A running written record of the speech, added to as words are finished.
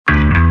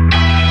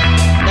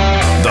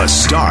The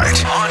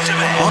Start.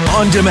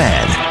 On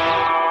demand.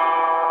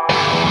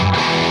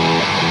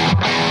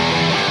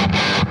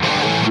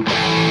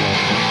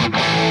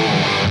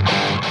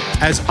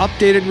 As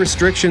updated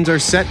restrictions are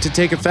set to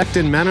take effect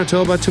in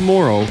Manitoba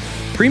tomorrow,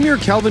 Premier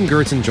Kelvin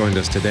Goertzen joined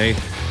us today,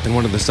 and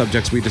one of the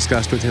subjects we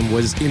discussed with him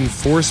was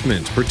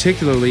enforcement,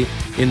 particularly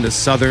in the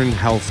Southern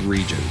Health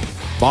region.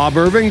 Bob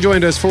Irving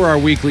joined us for our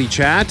weekly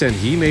chat, and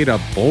he made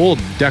a bold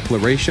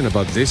declaration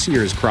about this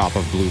year's crop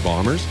of Blue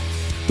Bombers.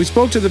 We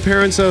spoke to the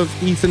parents of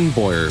Ethan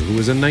Boyer, who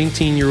was a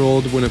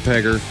 19-year-old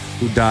Winnipegger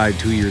who died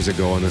 2 years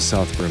ago on the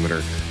South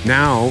Perimeter.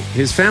 Now,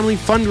 his family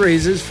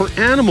fundraises for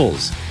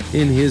animals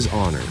in his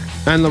honor.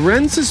 And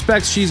Loren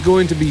suspects she's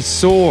going to be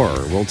sore.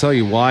 We'll tell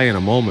you why in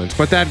a moment.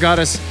 But that got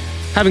us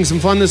having some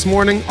fun this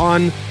morning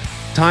on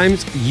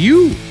times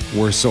you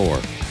were sore.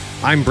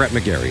 I'm Brett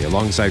McGarry,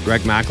 alongside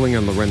Greg Mackling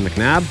and Loren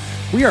McNabb.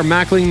 We are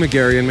Mackling,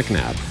 McGarry, and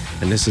McNabb.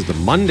 And this is the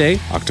Monday,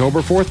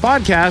 October 4th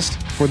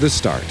podcast for The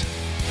Start.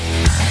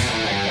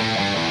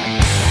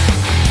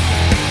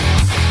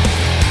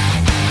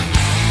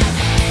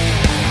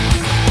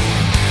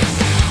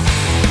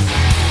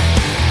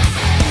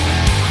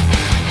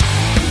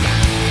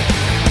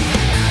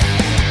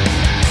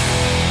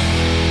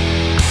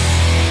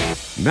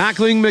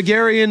 Mackling,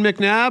 McGarry, and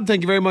McNabb,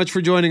 thank you very much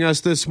for joining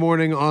us this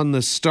morning on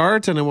The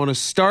Start. And I want to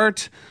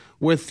start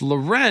with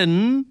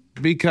Loren,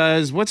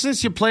 because what's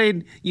this you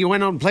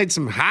went out and played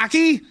some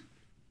hockey?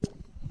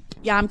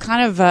 Yeah, I'm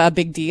kind of a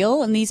big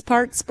deal in these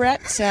parts,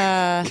 Brett,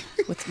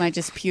 with my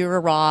just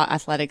pure, raw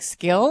athletic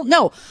skill.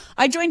 No,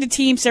 I joined a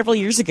team several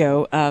years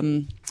ago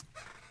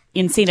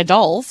in St.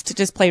 Adolphe to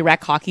just play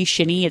rec hockey,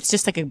 shinny. It's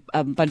just like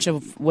a bunch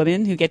of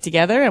women who get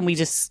together, and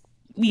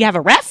we have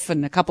a ref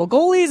and a couple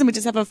goalies, and we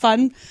just have a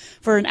fun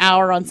for an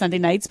hour on Sunday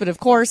nights. But of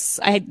course,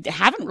 I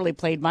haven't really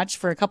played much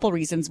for a couple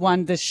reasons.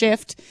 One, the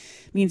shift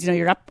means,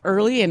 you're up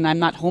early, and I'm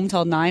not home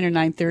till 9 or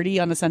 9:30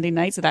 on a Sunday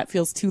night, so that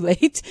feels too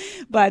late.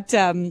 But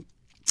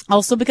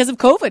also because of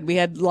COVID, we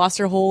had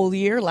lost our whole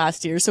year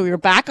last year. So we were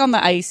back on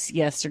the ice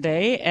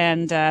yesterday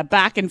and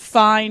back in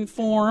fine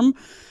form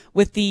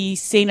with the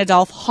St.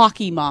 Adolphe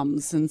Hockey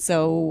Moms. And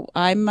so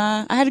I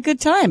had a good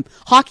time.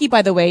 Hockey,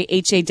 by the way,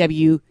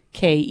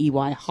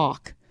 HAWKEY,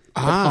 Hawk.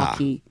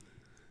 Hockey.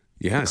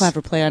 Yes.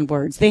 Clever play on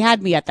words. They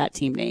had me at that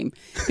team name.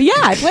 But yeah,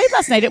 I played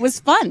last night. It was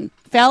fun.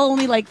 Fell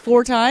only like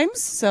 4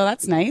 times, so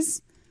that's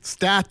nice.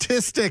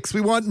 Statistics.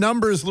 We want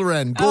numbers,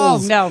 Loren.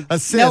 Goals,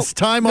 assists,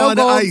 time no on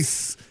goals.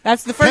 ice.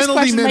 That's the first Penalty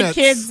question minutes.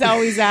 my kids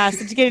always ask.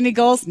 Did you get any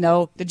goals?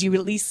 No. Did you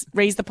at least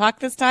raise the puck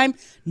this time?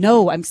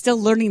 No. I'm still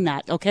learning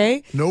that,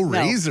 okay? No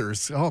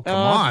razors. Oh, come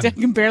on. I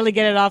can barely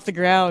get it off the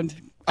ground.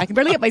 I can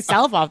barely get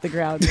myself off the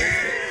ground.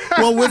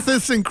 Well, with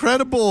this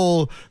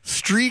incredible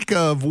streak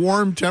of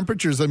warm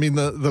temperatures,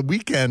 the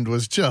weekend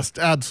was just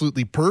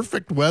absolutely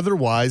perfect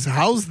weather-wise.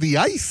 How's the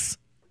ice?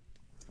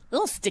 A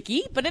little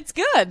sticky, but it's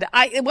good.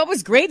 What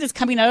was great is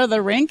coming out of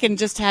the rink and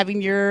just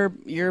having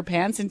your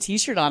pants and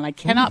t-shirt on. I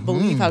cannot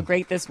believe how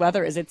great this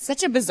weather is. It's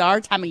such a bizarre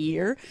time of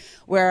year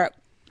where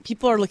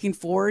people are looking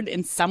forward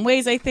in some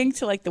ways, I think,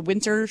 to like the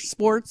winter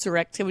sports or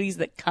activities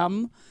that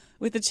come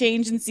with the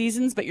change in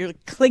seasons, but you're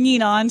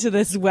clinging on to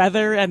this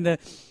weather and the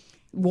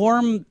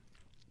warm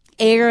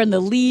air and the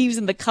leaves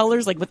and the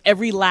colors, like with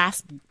every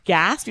last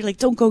gasp. You're like,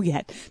 don't go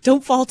yet.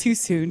 Don't fall too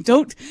soon.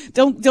 Don't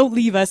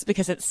leave us,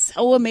 because it's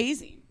so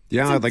amazing.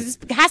 Yeah, this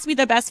has to be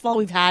the best fall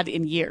we've had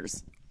in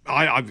years.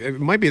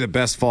 It might be the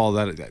best fall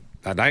that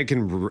I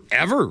can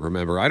ever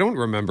remember. I don't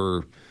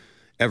remember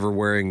ever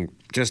wearing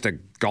just a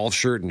golf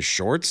shirt and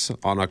shorts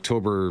on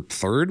October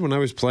 3rd when I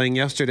was playing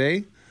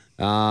yesterday.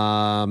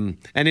 And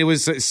it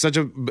was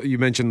you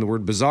mentioned the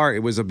word bizarre.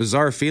 It was a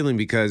bizarre feeling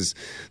because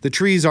the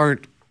trees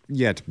aren't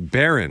yet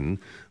barren,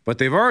 but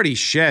they've already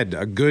shed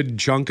a good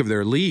chunk of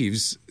their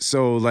leaves.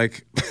 So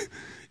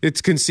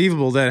it's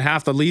conceivable that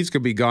half the leaves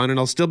could be gone and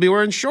I'll still be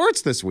wearing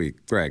shorts this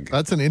week, Greg.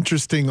 That's an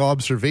interesting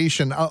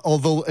observation.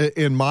 Although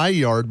in my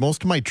yard,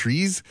 most of my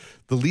trees,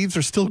 the leaves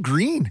are still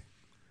green.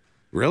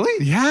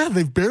 Really? Yeah,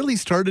 they've barely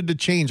started to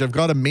change. I've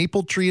got a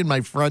maple tree in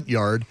my front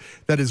yard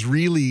that is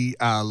really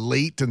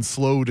late and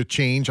slow to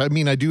change. I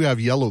do have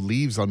yellow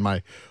leaves on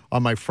my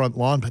front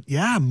lawn, but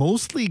yeah,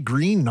 mostly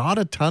green, not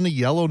a ton of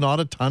yellow, not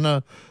a ton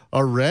of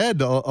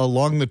red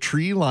along the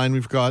tree line.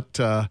 We've got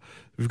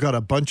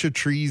a bunch of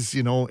trees,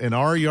 in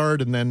our yard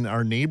and then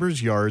our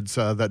neighbors' yards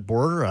that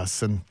border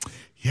us. And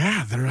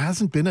yeah, there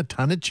hasn't been a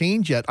ton of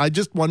change yet. I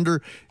just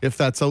wonder if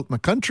that's out in the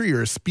country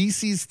or a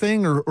species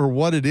thing or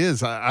what it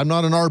is. I'm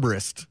not an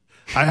arborist.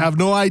 I have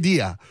no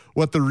idea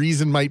what the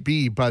reason might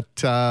be,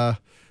 but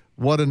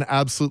what an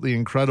absolutely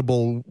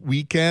incredible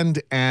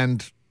weekend.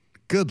 And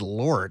good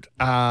Lord,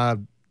 I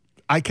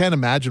can't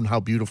imagine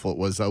how beautiful it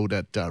was out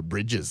at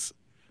Bridges.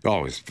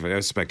 Oh, it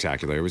was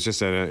spectacular. It was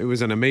just it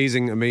was an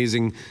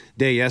amazing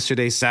day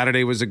yesterday.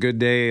 Saturday was a good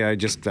day. I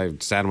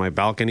sat on my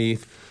balcony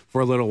for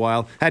a little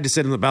while. Had to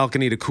sit on the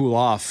balcony to cool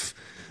off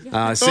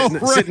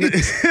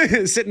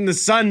sit in the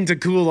sun to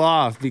cool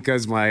off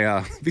because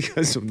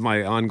of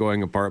my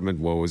ongoing apartment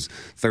woes.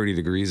 30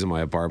 degrees in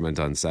my apartment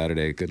on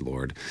Saturday. Good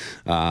Lord.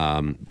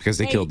 Because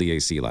they killed the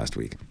AC last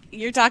week.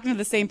 You're talking to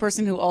the same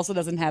person who also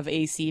doesn't have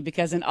AC,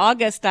 because in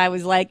August I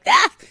was like,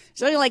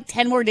 there's only like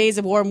 10 more days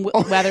of warm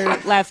weather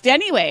left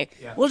anyway.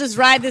 Yeah. We'll just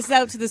ride this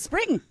out to the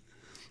spring.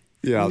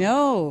 Yeah.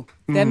 No.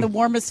 Then the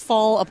warmest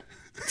fall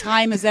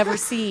time has ever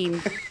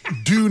seen.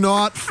 Do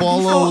not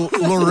follow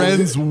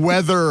Loren's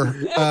weather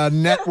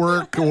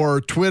network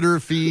or Twitter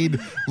feed,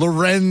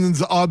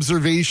 Loren's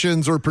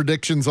observations or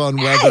predictions on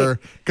weather.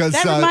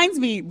 That reminds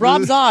me,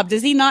 Rob Zob,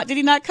 did he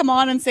not come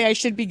on and say I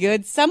should be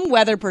good? Some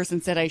weather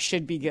person said I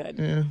should be good.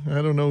 Yeah,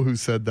 I don't know who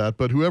said that,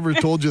 but whoever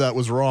told you that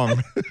was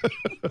wrong.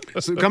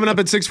 So coming up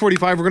at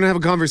 6:45, we're going to have a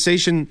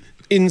conversation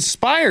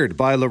inspired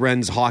by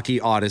Loren's hockey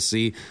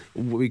odyssey,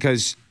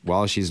 because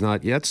while she's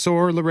not yet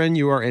sore, Loren,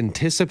 you are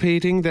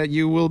anticipating that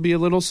you will be a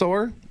little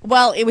sore?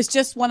 Well, it was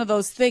just one of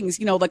those things,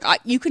 like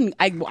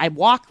I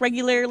walk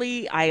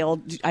regularly,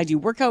 I do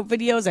workout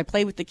videos, I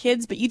play with the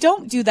kids, but you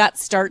don't do that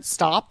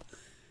start-stop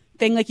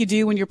thing like you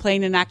do when you're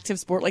playing an active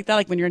sport like that,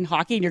 like when you're in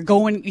hockey and you're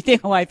going, you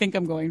think, I think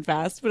I'm going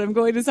fast, but I'm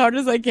going as hard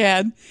as I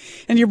can.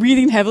 And you're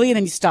breathing heavily and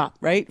then you stop,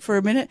 right, for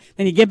a minute.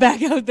 Then you get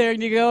back out there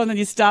and you go and then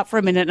you stop for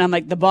a minute. And I'm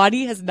like, the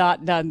body has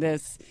not done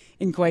this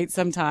in quite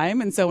some time.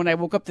 And so when I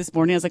woke up this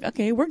morning, I was like,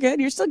 okay, we're good.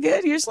 You're still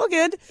good. You're still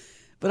good.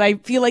 But I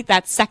feel like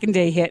that second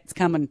day hit's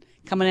coming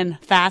in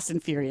fast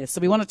and furious. So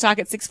we want to talk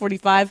at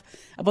 6:45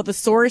 about the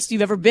sorest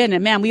you've ever been.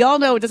 And man, we all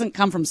know it doesn't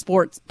come from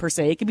sports per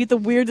se. It can be the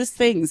weirdest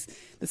things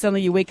that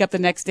suddenly you wake up the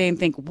next day and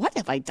think, what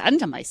have I done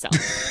to myself?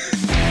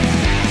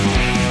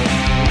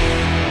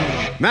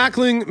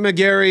 Mackling,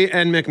 McGarry,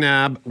 and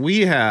McNabb,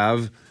 we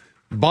have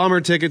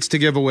Bomber tickets to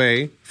give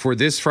away for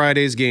this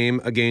Friday's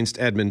game against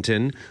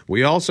Edmonton.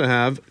 We also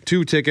have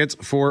 2 tickets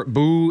for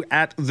Boo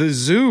at the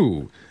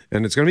Zoo.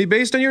 And it's going to be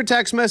based on your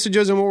text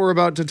messages and what we're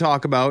about to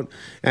talk about.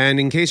 And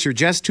in case you're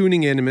just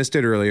tuning in and missed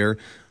it earlier,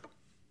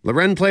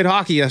 Loren played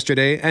hockey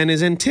yesterday and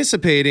is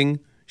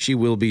anticipating she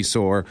will be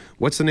sore.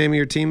 What's the name of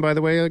your team, by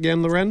the way,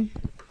 again, Loren?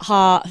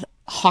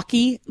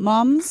 Hockey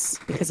Moms,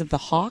 because of the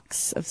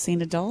Hawks of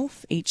St.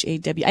 Adolphe,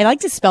 H-A-W. I like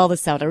to spell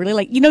this out. I really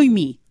like,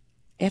 me.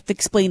 I have to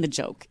explain the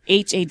joke.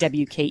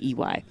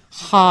 H-A-W-K-E-Y.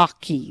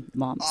 Hockey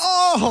Moms.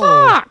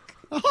 Oh!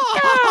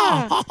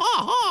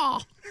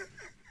 Hawk!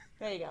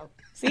 There you go.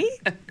 See?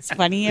 It's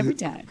funny every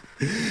time.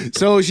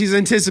 So she's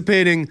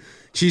anticipating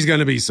she's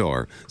going to be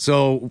sore.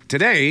 So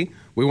today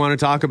we want to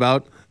talk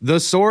about the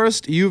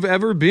sorest you've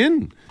ever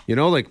been.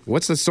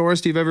 What's the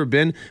sorest you've ever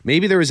been?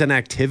 Maybe there was an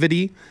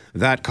activity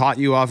that caught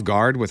you off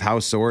guard with how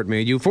sore it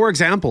made you. For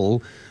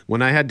example,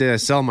 when I had to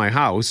sell my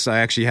house, I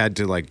actually had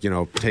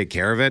to take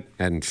care of it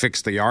and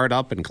fix the yard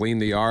up and clean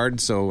the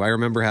yard. So I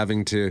remember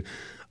having to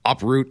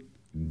uproot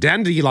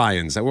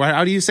dandelions.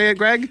 How do you say it,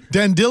 Greg?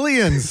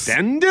 Dandelions.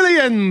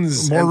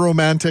 More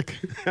romantic.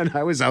 And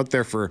I was out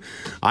there for,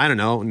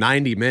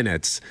 90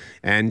 minutes.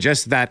 And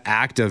just that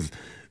act of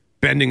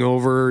bending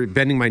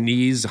my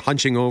knees,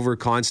 hunching over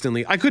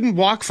constantly. I couldn't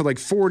walk for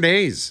 4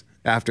 days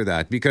after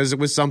that because it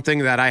was something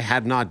that I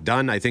had not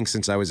done, I think,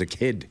 since I was a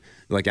kid,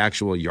 like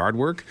actual yard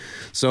work.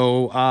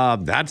 So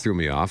that threw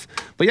me off.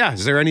 But yeah,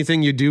 is there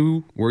anything you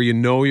do where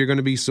you're going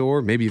to be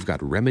sore? Maybe you've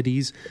got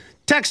remedies.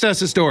 Text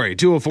us a story,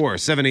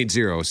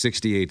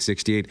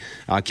 204-780-6868.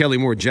 Kelly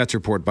Moore, Jets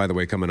Report, by the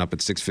way, coming up at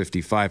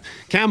 6:55.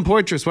 Cam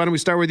Poitras, why don't we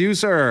start with you,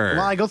 sir?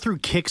 Well, I go through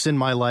kicks in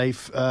my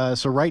life.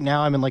 So right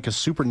now I'm in a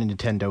Super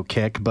Nintendo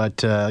kick,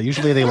 but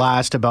usually they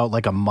last about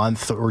a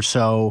month or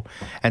so.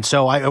 And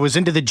so I was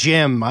into the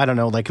gym, I don't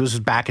know, it was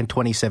back in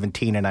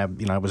 2017, and I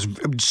was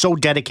so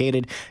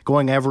dedicated,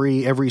 going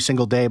every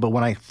single day. But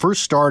when I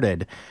first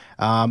started,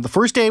 the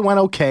first day went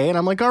okay, and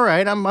I'm like, all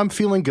right, I'm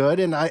feeling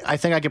good, and I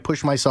think I could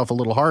push myself a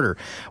little harder.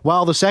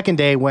 Well, the second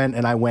day went,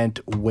 and I went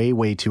way,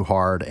 way too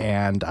hard,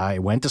 and I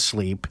went to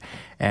sleep,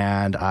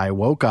 and I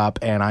woke up,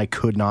 and I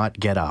could not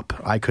get up.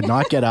 I could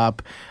not get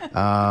up.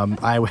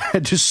 I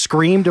just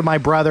screamed to my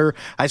brother.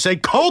 I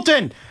said,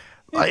 Colton!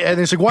 And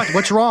he's like,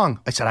 what's wrong?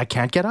 I said, I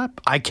can't get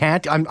up. I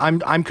can't.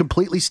 I'm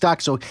completely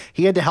stuck. So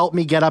he had to help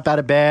me get up out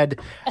of bed.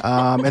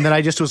 And then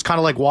I just was kind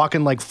of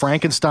walking like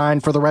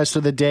Frankenstein for the rest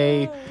of the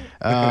day.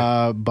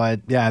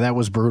 But yeah, that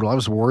was brutal. That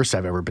was the worst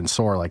I've ever been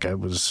sore. It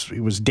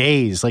was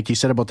days. Like you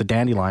said about the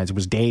dandelions, it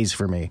was days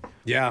for me.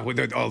 Yeah, with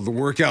the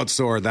workout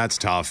sore, that's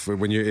tough.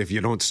 If you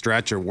don't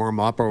stretch or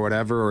warm up or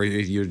whatever, or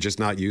you're just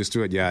not used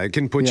to it, yeah, it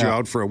can put you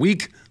out for a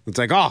week. It's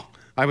like,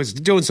 I was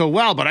doing so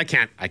well, but I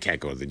can't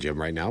go to the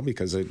gym right now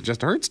because it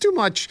just hurts too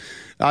much.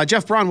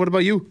 Jeff Braun, what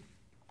about you?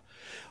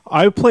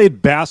 I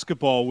played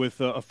basketball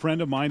with a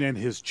friend of mine and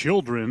his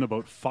children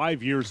about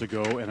 5 years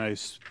ago, and I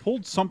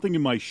pulled something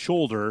in my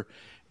shoulder,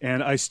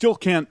 and I still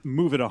can't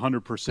move it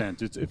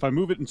 100%. If I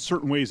move it in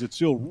certain ways, it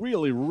still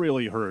really,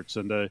 really hurts.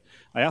 And I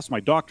asked my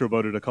doctor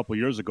about it a couple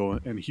years ago,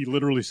 and he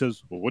literally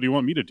says, well, what do you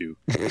want me to do?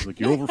 I was like,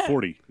 you're over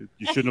 40.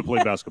 You shouldn't have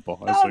played basketball.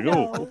 I was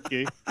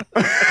okay.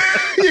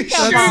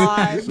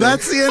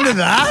 That's the end of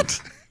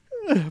that?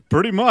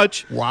 Pretty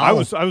much. Wow. I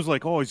was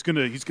like, oh, I'm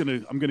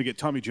gonna get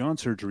Tommy John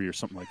surgery or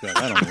something like that.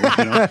 I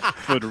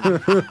don't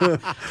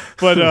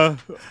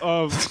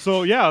know.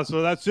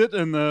 So that's it.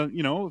 And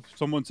if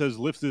someone says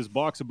lift this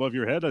box above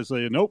your head, I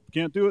say nope,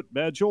 can't do it.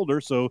 Bad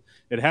shoulder. So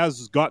it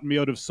has gotten me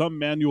out of some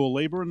manual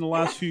labor in the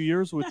last few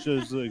years, which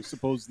is, I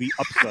suppose, the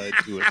upside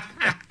to it.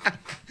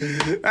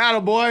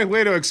 Attaboy,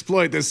 way to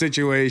exploit this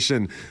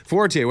situation.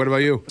 Fortier, what about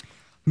you?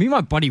 Me and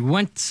my buddy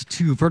went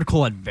to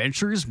Vertical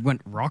Adventures,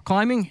 went rock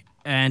climbing,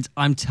 and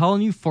I'm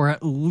telling you, for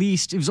at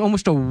least, it was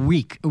almost a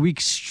week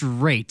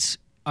straight.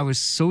 I was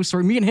so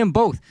sorry. Me and him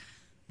both.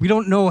 We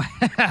don't know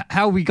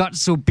how we got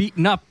so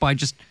beaten up by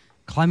just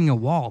climbing a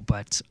wall,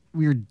 but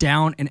we were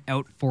down and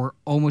out for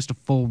almost a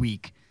full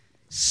week.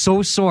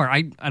 So sore.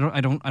 I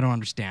don't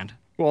understand.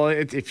 Well,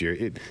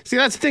 see,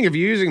 that's the thing. If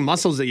you're using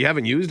muscles that you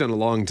haven't used in a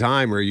long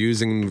time, or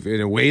using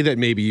in a way that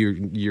maybe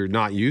you're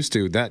not used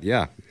to,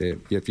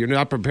 if you're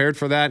not prepared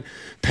for that,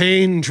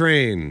 pain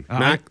train.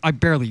 I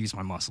barely use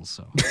my muscles,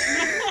 so.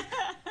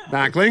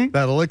 Mackling?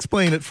 That'll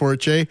explain it,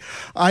 Forte.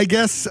 I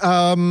guess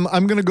I'm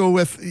going to go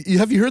with,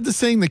 have you heard the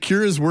saying, the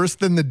cure is worse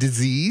than the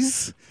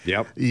disease?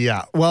 Yep.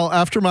 Yeah. Well,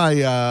 after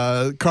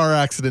my car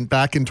accident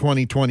back in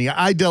 2020,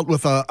 I dealt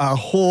with a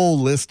whole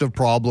list of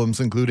problems,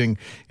 including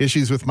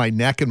issues with my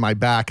neck and my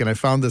back. And I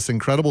found this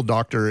incredible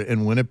doctor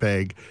in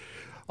Winnipeg.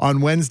 On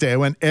Wednesday, I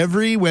went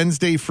every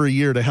Wednesday for a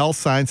year to Health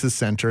Sciences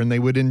Center, and they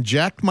would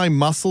inject my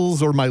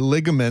muscles or my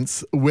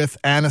ligaments with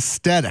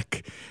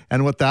anesthetic.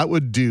 And what that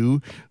would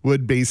do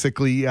would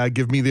basically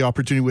give me the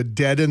opportunity, would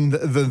deaden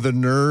the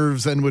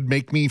nerves and would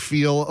make me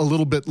feel a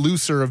little bit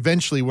looser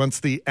eventually once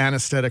the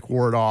anesthetic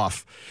wore it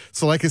off.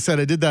 So like I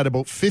said, I did that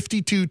about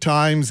 52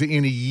 times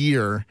in a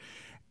year.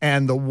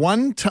 And the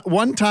one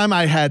time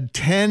I had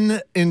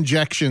 10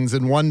 injections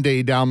in one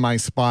day down my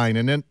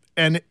spine,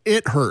 and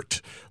it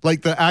hurt.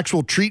 Like the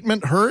actual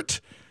treatment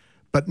hurt,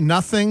 but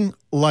nothing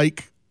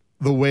like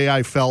the way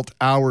I felt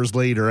hours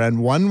later.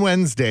 And one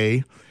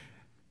Wednesday,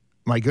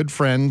 my good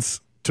friends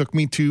took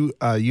me to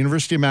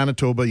University of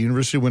Manitoba,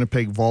 University of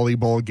Winnipeg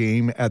volleyball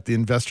game at the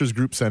Investors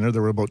Group Center.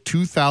 There were about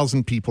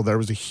 2,000 people. There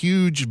was a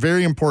huge,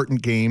 very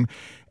important game.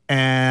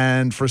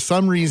 And for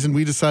some reason,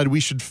 we decided we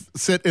should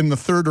sit in the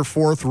third or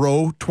fourth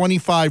row,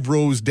 25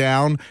 rows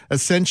down.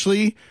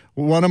 Essentially,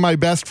 one of my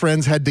best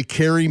friends had to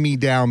carry me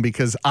down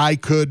because I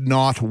could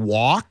not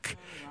walk.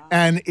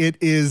 And it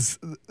is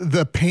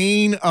the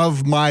pain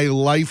of my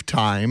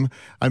lifetime.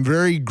 I'm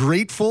very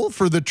grateful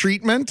for the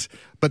treatment,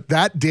 but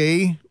that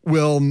day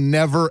will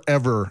never,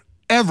 ever,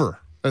 ever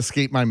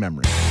escape my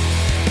memory.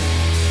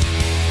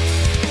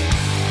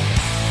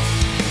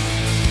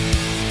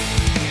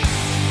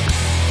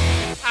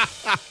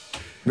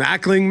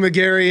 Mackling,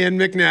 McGarry, and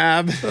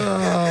McNabb.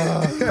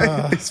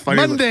 It's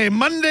funny.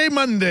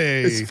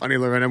 Monday. It's funny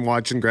when I'm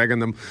watching Greg on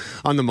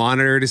the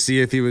monitor to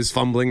see if he was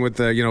fumbling with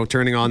the,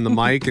 turning on the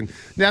mic, and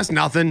that's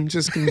nothing.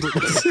 Just I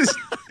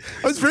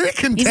was very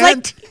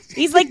content.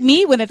 He's like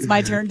me when it's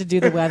my turn to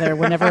do the weather.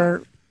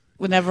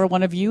 Whenever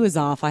one of you is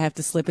off, I have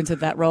to slip into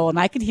that role, and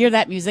I could hear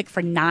that music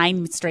for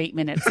 9 straight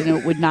minutes, and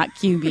it would not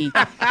cue me.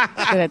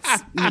 But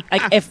it's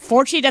like if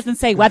Fortune doesn't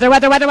say weather,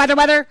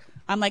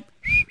 I'm like.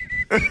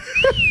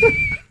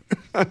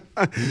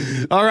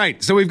 All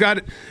right, so we've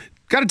got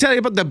to tell you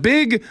about the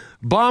Big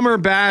Bomber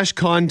Bash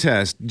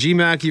contest.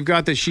 GMAC, you've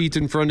got the sheet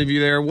in front of you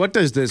there. What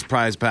does this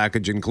prize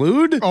package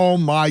include? Oh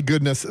my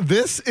goodness.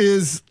 This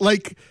is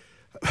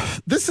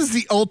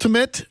the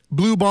ultimate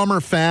Blue Bomber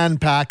fan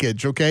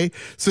package, okay?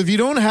 So if you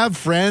don't have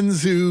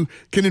friends who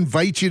can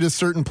invite you to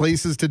certain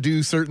places to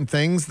do certain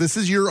things, this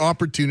is your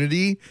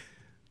opportunity.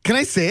 Can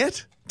I say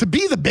it? To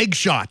be the big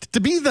shot, to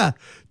be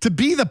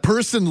the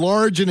person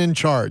large and in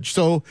charge.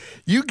 So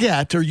you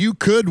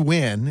could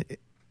win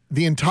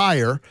the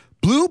entire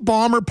Blue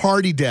Bomber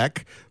party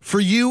deck for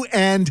you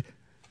and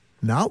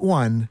not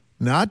one,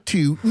 not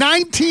two,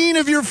 19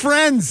 of your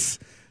friends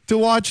to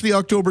watch the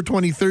October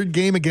 23rd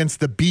game against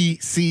the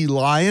BC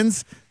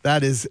Lions.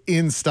 That is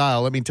in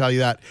style, let me tell you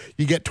that.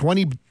 You get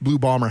 20 Blue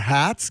Bomber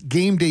hats,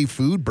 game day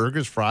food,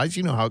 burgers, fries,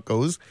 you know how it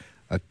goes.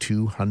 A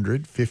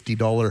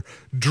 $250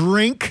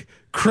 drink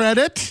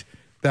credit.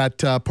 That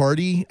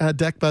party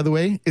deck, by the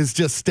way, is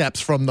just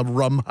steps from the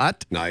Rum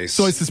Hut. Nice.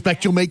 So I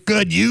suspect you'll make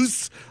good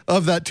use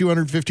of that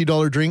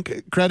 $250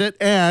 drink credit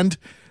and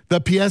the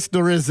pièce de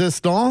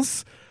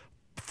résistance,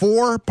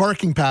 4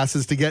 parking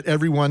passes to get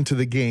everyone to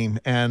the game.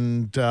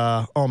 And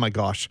oh my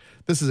gosh,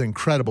 this is an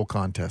incredible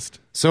contest.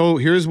 So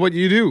here's what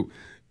you do.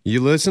 You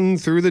listen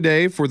through the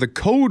day for the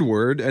code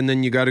word, and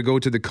then you got to go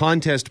to the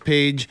contest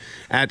page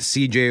at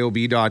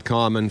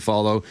cjob.com and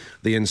follow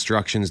the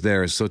instructions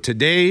there. So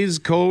today's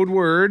code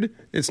word,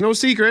 it's no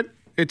secret,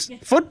 it's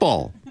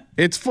football.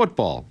 It's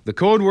football. The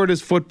code word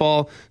is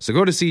football. So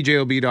go to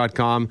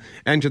cjob.com,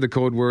 enter the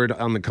code word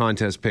on the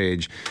contest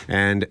page,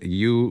 and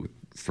you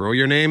throw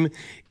your name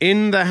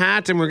in the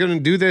hat. And we're going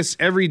to do this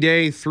every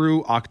day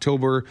through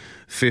October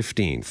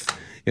 15th.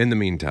 In the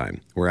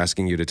meantime, we're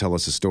asking you to tell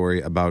us a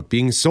story about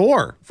being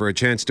sore for a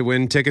chance to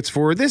win tickets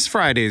for this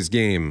Friday's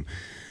game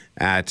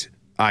at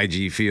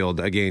IG Field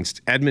against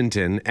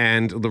Edmonton.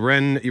 And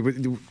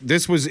Loren,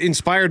 this was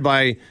inspired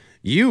by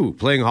you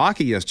playing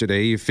hockey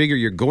yesterday. You figure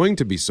you're going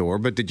to be sore,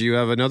 but did you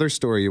have another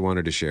story you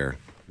wanted to share?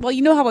 Well,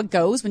 you know how it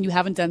goes when you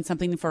haven't done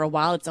something for a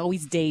while. It's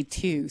always day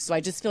 2. So I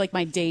just feel like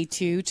my day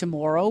 2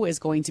 tomorrow is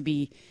going to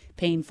be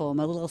painful. I'm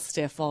a little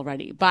stiff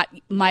already. But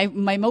my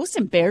most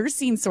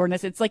embarrassing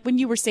soreness, it's like when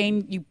you were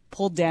saying you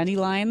pulled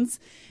dandelions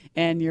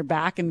and your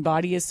back and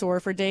body is sore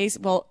for days.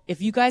 Well,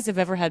 if you guys have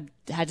ever had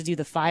to do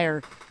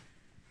the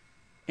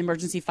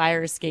emergency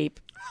fire escape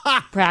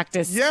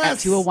practice at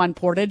 201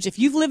 Portage, if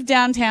you've lived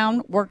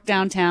downtown, worked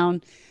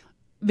downtown,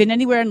 been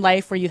anywhere in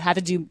life where you had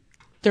to do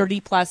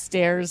 30 plus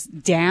stairs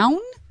down,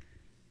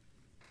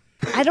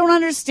 I don't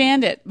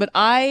understand it. But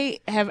I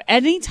have,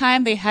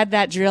 anytime they had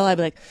that drill, I'd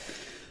be like,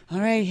 all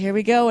right, here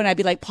we go. And I'd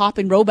be like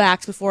popping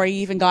Robacks before I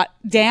even got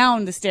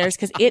down the stairs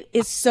because it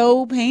is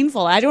so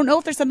painful. I don't know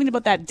if there's something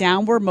about that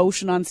downward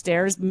motion on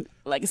stairs.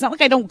 Like, it's not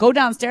like I don't go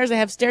downstairs. I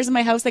have stairs in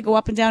my house that go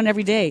up and down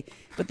every day.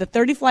 But the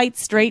 30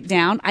 flights straight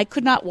down, I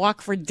could not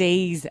walk for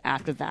days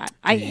after that.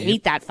 I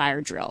hate that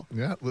fire drill.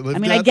 Yeah, I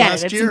mean, I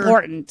get it. It's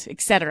important,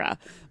 etc.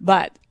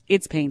 But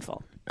it's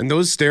painful. And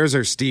those stairs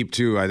are steep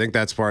too. I think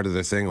that's part of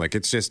the thing. Like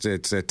it's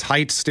a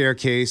tight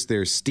staircase.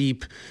 They're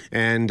steep,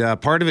 and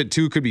part of it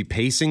too could be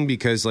pacing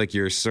because like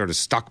you're sort of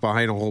stuck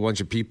behind a whole bunch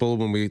of people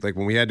when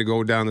we had to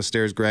go down the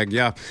stairs. Greg,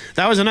 yeah,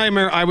 that was a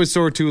nightmare. I was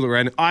sore too,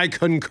 Loren. I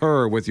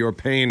concur with your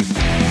pain.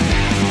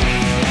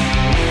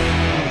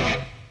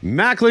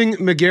 Mackling,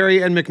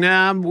 McGarry, and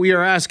McNabb, we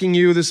are asking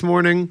you this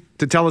morning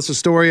to tell us a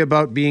story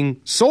about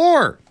being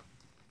sore.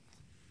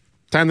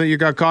 Time that you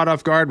got caught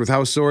off guard with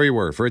how sore you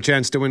were for a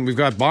chance to win. We've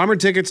got Bomber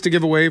tickets to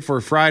give away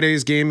for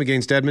Friday's game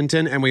against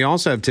Edmonton, and we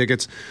also have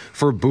tickets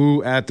for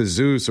Boo at the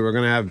Zoo. So we're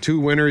going to have 2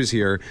 winners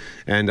here.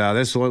 And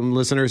this one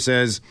listener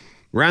says,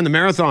 ran the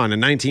marathon in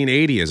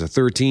 1980 as a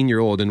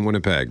 13-year-old in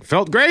Winnipeg.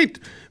 Felt great.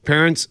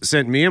 Parents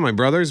sent me and my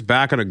brothers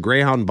back on a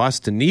Greyhound bus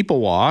to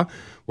Neepawa,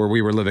 where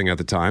we were living at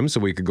the time,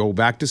 so we could go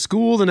back to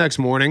school the next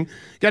morning.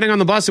 Getting on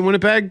the bus in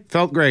Winnipeg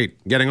felt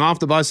great. Getting off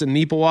the bus in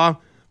Neepawa,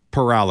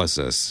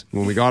 paralysis.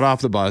 When we got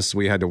off the bus,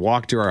 we had to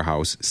walk to our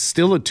house.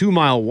 Still a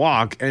 2-mile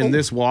walk, and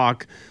this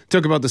walk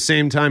took about the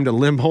same time to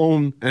limp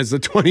home as the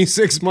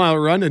 26-mile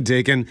run had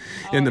taken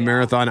in the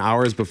marathon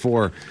hours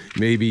before,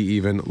 maybe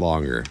even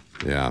longer.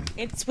 Yeah.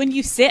 It's when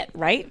you sit,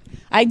 right?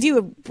 I do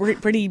a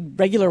pretty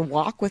regular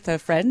walk with a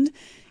friend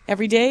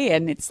every day,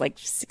 and it's like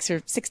 6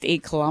 to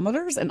 8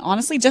 kilometers. And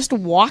honestly, just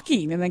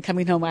walking and then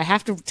coming home, I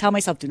have to tell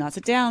myself, do not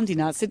sit down,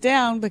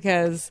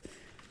 because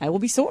I will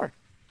be sore.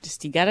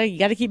 Just you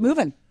gotta keep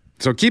moving.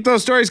 So keep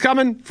those stories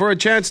coming for a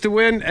chance to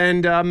win.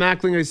 And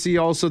Mackling, I see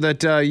also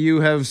that you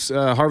have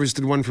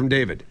harvested one from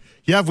David.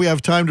 Yeah, if we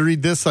have time to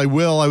read this, I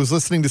will. I was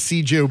listening to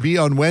CJOB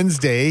on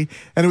Wednesday,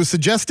 and it was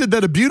suggested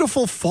that a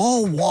beautiful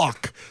fall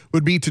walk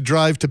would be to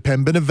drive to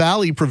Pembina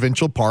Valley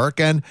Provincial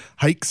Park and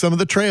hike some of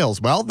the trails.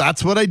 Well,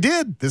 that's what I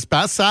did this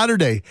past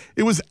Saturday.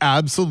 It was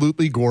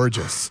absolutely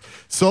gorgeous.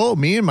 So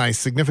me and my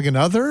significant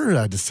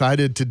other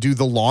decided to do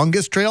the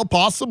longest trail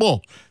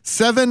possible,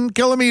 7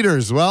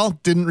 kilometers. Well,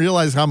 didn't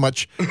realize how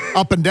much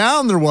up and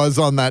down there was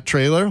on that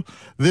trailer.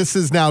 This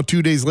is now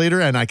 2 days later,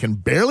 and I can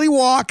barely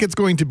walk. It's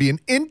going to be an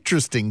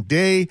interesting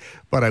day,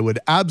 but I would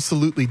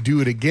absolutely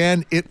do it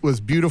again. It was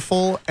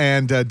beautiful.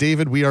 And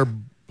David, we are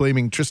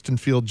blaming Tristan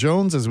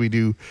Field-Jones, as we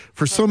do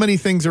for so many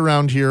things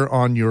around here,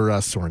 on your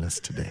soreness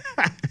today.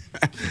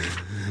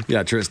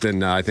 Yeah,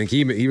 Tristan, I think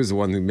he was the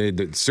one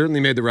who certainly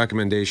made the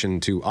recommendation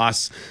to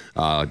us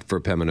for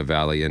Pembina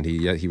Valley, and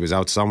he was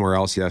out somewhere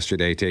else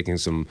yesterday taking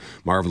some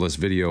marvelous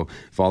video.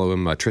 Follow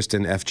him,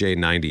 Tristan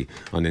FJ90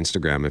 on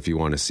Instagram if you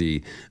want to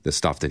see the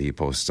stuff that he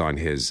posts on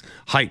his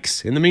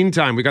hikes. In the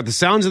meantime, we got the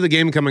sounds of the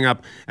game coming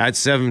up at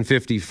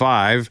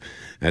 7:55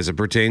 as it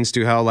pertains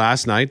to how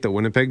last night the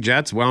Winnipeg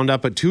Jets wound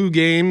up a 2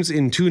 games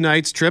in 2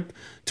 nights trip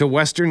to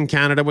Western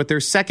Canada with their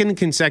second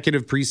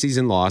consecutive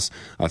preseason loss,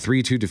 a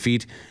 3-2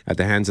 defeat at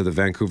the hands of the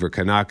Vancouver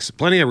Canucks.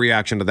 Plenty of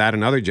reaction to that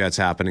and other Jets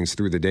happenings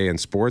through the day in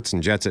sports,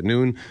 and Jets at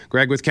noon.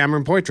 Greg with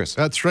Cameron Poitras.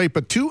 That's right,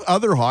 but 2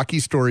 other hockey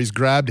stories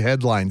grabbed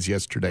headlines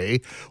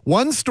yesterday.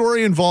 One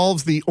story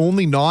involves the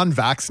only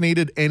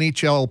non-vaccinated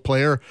NHL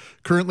player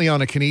currently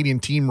on a Canadian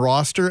team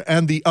roster,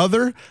 and the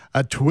other,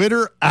 a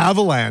Twitter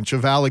avalanche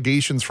of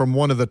allegations from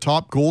one of the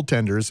top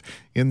goaltenders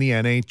in the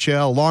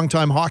NHL.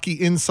 Longtime hockey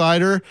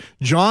insider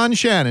John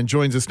Shannon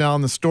joins us now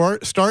on the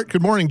start.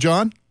 Good morning,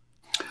 John.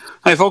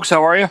 Hi, folks.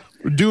 How are you?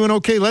 We're doing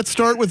okay. Let's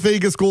start with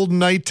Vegas Golden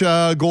Knight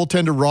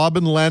goaltender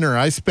Robin Lehner.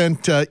 I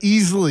spent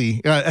easily,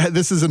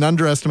 this is an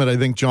underestimate, I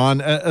think, John,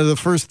 the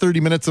first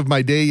 30 minutes of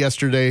my day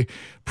yesterday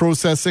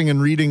processing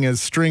and reading a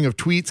string of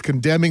tweets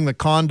condemning the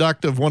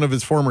conduct of one of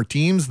his former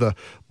teams, the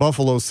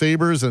Buffalo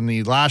Sabres, and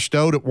he lashed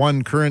out at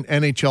one current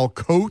NHL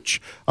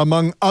coach,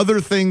 among other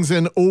things,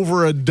 in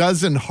over a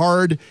dozen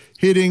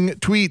hard-hitting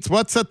tweets.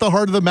 What's at the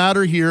heart of the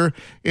matter here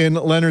in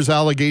Lehner's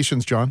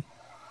allegations, John?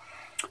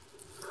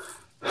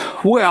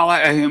 Well,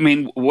 I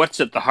mean, what's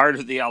at the heart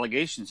of the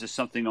allegations is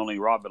something only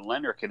Robin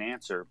Lehner can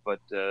answer. But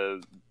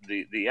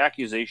the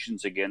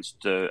accusations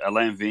against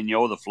Alain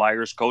Vigneault, the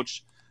Flyers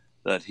coach,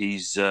 that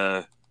he's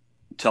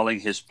telling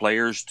his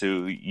players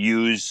to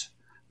use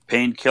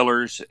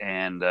painkillers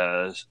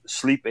and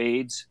sleep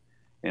aids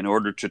in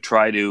order to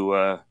try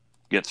to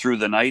get through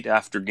the night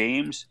after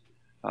games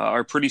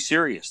are pretty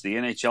serious. The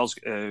NHL's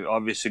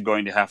obviously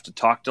going to have to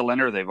talk to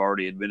Lehner. They've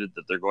already admitted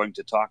that they're going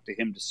to talk to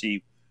him to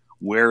see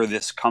where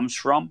this comes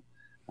from.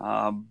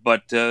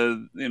 But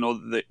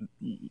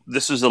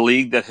this is a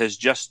league that has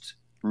just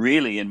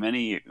really, in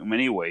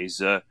many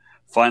ways,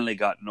 finally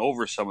gotten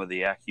over some of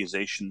the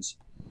accusations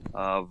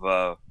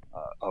of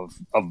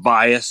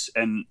bias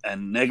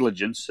and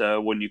negligence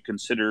when you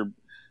consider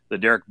the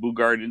Derek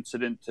Bugard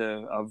incident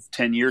of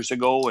 10 years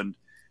ago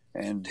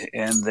and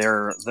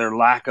their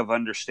lack of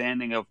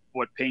understanding of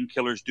what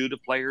painkillers do to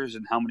players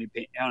and how many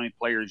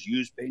players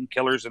use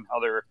painkillers and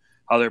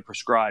how they're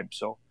prescribed.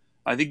 So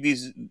I think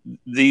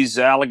these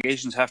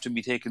allegations have to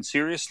be taken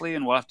seriously,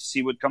 and we'll have to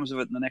see what comes of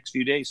it in the next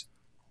few days.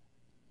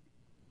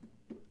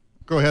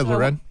 Go ahead,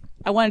 Loren.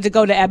 I wanted to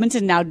go to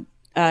Edmonton now,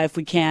 if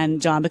we can,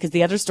 John, because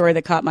the other story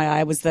that caught my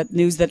eye was that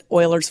news that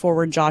Oilers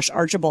forward Josh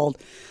Archibald,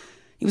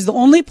 he was the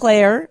only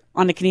player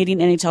on a Canadian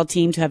NHL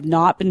team to have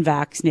not been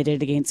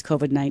vaccinated against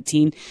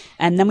COVID-19.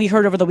 And then we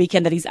heard over the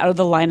weekend that he's out of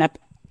the lineup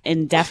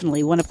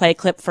indefinitely. We want to play a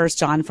clip first,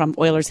 John, from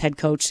Oilers head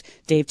coach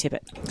Dave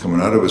Tippett.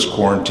 Coming out of his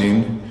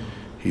quarantine,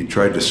 he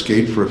tried to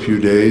skate for a few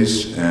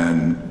days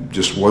and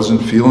just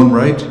wasn't feeling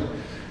right.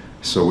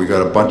 So we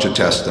got a bunch of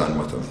tests done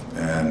with him.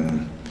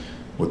 And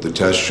what the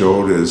test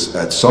showed is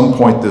at some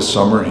point this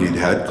summer he'd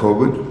had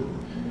COVID.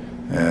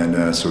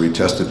 And so he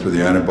tested for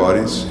the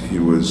antibodies. He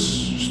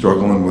was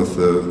struggling with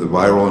the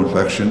viral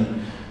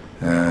infection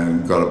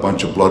and got a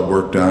bunch of blood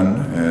work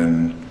done.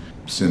 And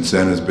since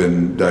then has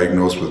been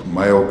diagnosed with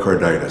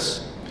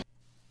myocarditis.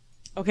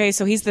 Okay,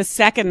 so he's the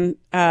second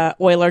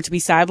Oiler to be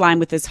sidelined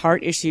with this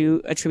heart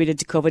issue attributed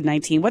to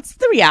COVID-19. What's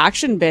the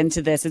reaction been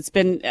to this? It's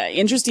been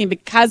interesting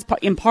because,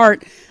 in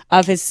part,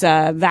 of his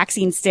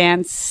vaccine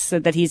stance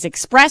that he's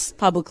expressed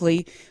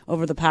publicly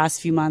over the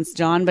past few months,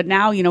 John. But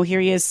now, here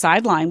he is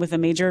sidelined with a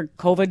major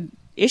COVID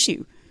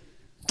issue.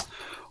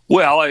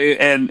 Well,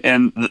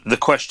 and the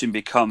question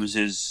becomes: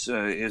 is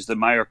the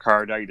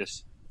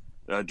myocarditis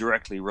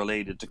directly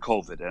related to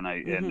COVID?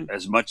 And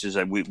as much as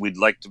we'd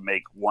like to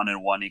make 1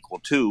 and 1 equal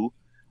 2,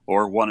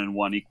 or 1 and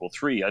 1 equal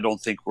 3, I don't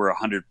think we're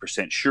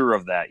 100% sure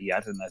of that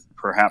yet, and that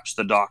perhaps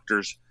the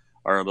doctors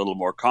are a little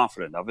more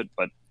confident of it.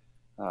 But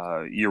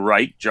you're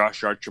right,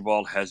 Josh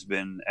Archibald has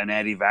been an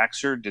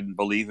anti-vaxxer, didn't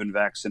believe in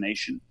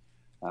vaccination,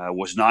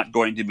 was not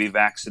going to be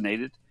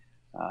vaccinated.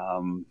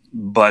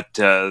 But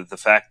the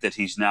fact that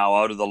he's now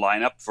out of the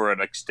lineup for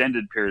an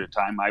extended period of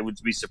time, I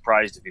would be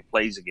surprised if he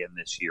plays again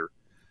this year.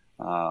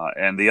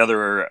 And the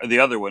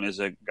other one is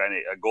a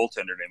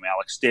goaltender named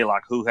Alex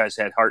Stalock, who has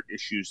had heart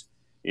issues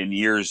in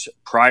years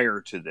prior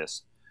to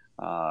this,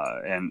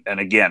 and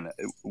again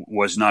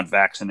was not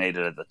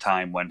vaccinated at the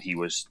time when he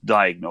was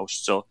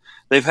diagnosed. So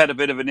they've had a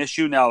bit of an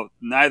issue now.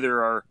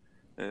 Neither are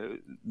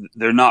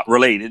they're not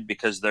related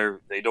because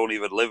they don't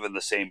even live in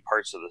the same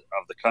parts of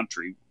the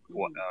country.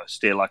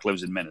 Stalock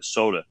lives in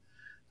Minnesota,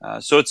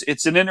 so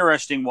it's an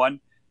interesting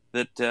one.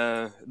 That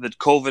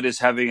COVID is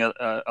having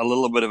a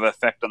little bit of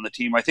effect on the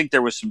team. I think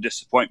there was some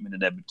disappointment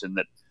in Edmonton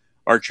that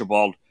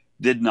Archibald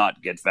did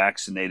not get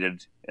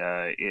vaccinated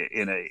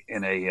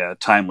in a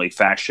timely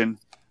fashion.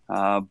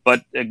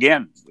 But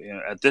again,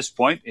 at this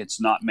point,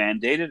 it's not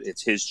mandated;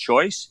 it's his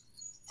choice.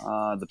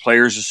 The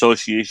Players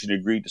Association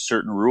agreed to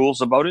certain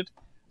rules about it.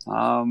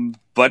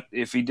 But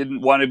if he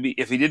didn't want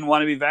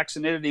to be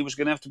vaccinated, he was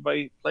going to have to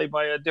play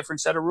by a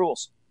different set of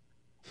rules.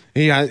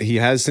 He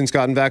has since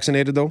gotten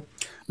vaccinated, though?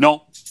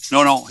 No,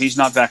 he's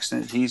not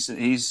vaccinated.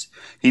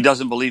 He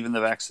doesn't believe in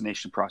the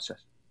vaccination process.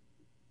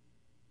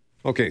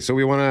 Okay, so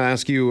we want to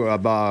ask you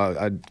about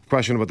a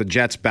question about the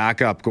Jets'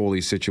 backup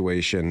goalie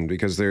situation,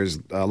 because there's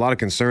a lot of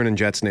concern in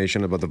Jets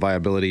Nation about the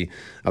viability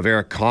of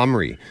Eric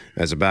Comrie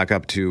as a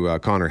backup to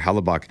Connor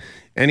Hellebuck.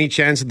 Any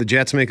chance that the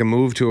Jets make a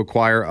move to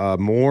acquire a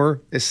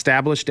more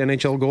established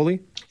NHL goalie?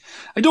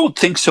 I don't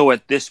think so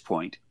at this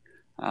point.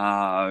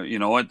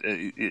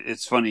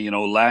 It's funny,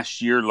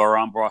 last year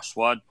Laurent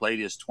Brossoit played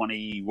his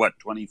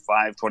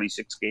 25,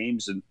 26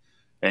 games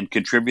and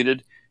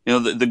contributed.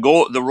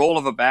 The role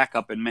of a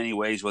backup in many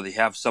ways, where they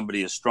have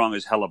somebody as strong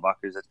as Hellebuck,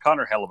 is that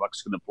Connor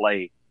Hellebuck's going to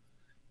play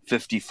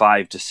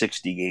 55 to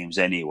 60 games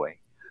anyway.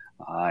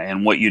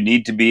 And what you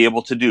need to be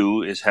able to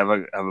do is have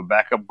a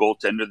backup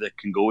goaltender that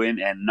can go in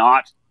and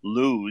not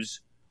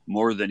lose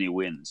more than he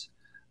wins.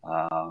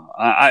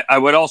 I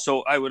would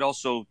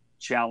also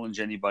challenge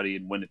anybody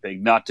in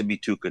Winnipeg not to be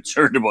too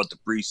concerned about the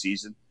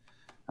preseason.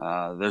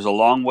 There's a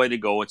long way to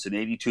go. It's an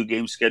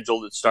 82-game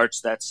schedule that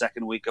starts that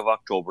second week of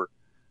October.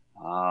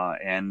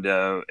 And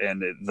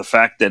the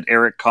fact that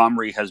Eric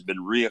Comrie has been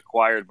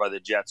reacquired by the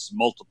Jets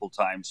multiple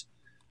times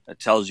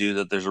tells you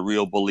that there's a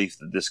real belief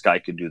that this guy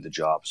can do the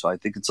job. So I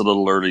think it's a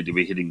little early to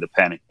be hitting the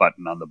panic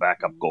button on the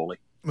backup goalie.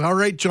 All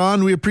right,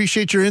 John, we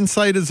appreciate your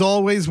insight as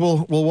always.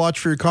 We'll watch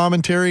for your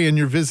commentary and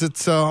your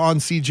visits on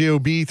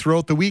CJOB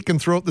throughout the week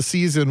and throughout the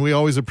season. We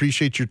always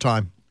appreciate your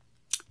time.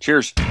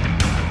 Cheers.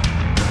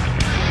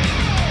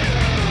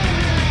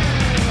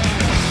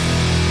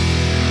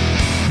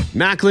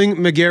 Mackling,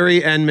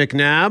 McGarry, and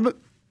McNabb.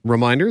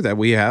 Reminder that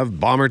we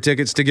have Bomber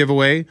tickets to give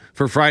away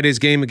for Friday's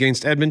game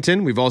against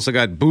Edmonton. We've also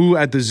got Boo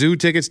at the Zoo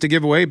tickets to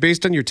give away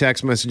based on your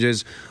text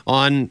messages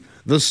on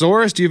the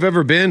sorest you've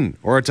ever been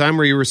or a time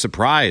where you were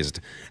surprised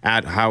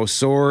at how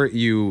sore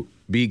you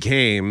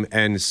became.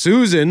 And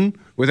Susan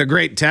with a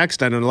great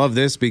text, and I love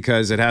this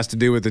because it has to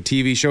do with the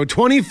TV show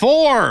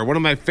 24, one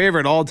of my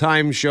favorite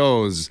all-time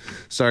shows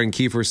starring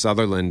Kiefer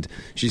Sutherland.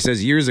 She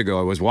says, years ago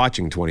I was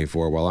watching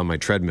 24 while on my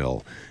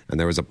treadmill, and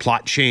there was a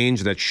plot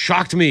change that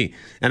shocked me,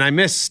 and I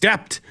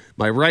misstepped.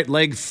 My right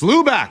leg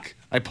flew back.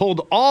 I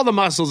pulled all the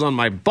muscles on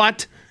my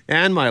butt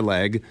and my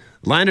leg,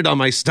 landed on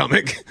my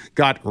stomach,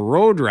 got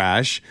road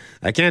rash.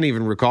 I can't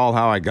even recall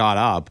how I got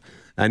up.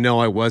 I know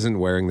I wasn't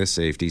wearing the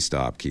safety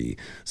stop key.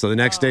 So the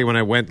next day when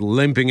I went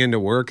limping into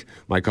work,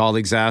 my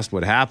colleagues asked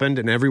what happened,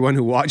 and everyone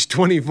who watched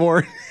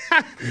 24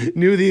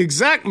 knew the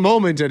exact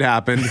moment it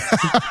happened.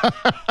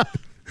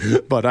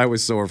 But I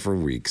was sore for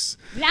weeks.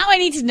 Now I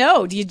need to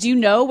know. Did you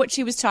know what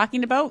she was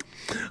talking about?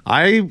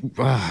 I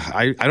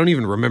don't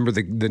even remember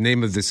the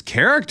name of this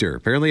character.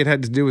 Apparently it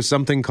had to do with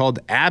something called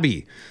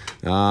Abby.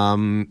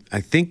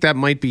 I think that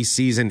might be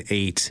season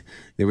 8.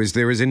 There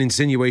was an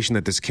insinuation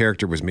that this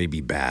character was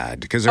maybe bad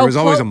because there was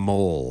always a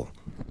mole.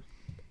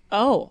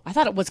 Oh, I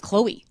thought it was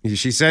Chloe.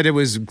 She said it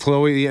was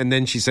Chloe, and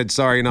then she said,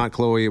 sorry, not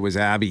Chloe, it was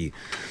Abby.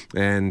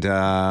 And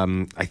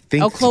I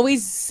think... Oh,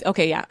 Chloe's...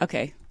 Okay, yeah,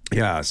 okay.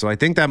 Yeah, so I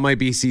think that might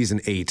be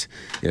season 8,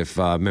 if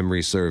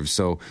memory serves.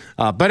 So,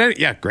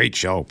 yeah, great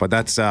show. But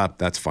that's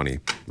funny,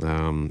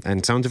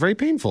 and sounds very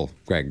painful,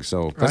 Greg.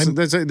 So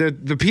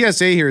the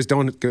PSA here is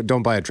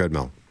don't buy a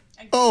treadmill.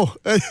 Oh,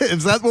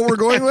 is that what we're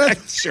going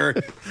with? Sure.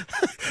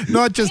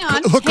 Not just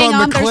hang hook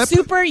on the They're clip.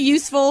 super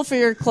useful for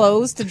your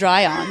clothes to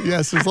dry on.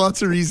 Yes, there's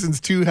lots of reasons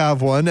to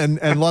have one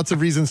and lots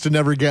of reasons to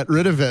never get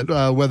rid of it,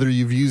 whether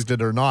you've used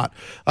it or not.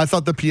 I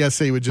thought the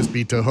PSA would just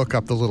be to hook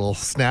up the little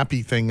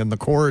snappy thing in the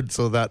cord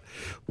so that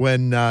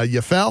when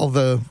you fell,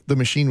 the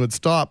machine would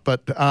stop.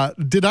 But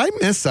did I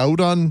miss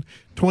out on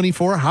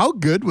 24? How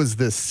good was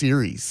this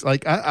series?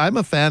 Like, I'm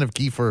a fan of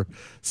Kiefer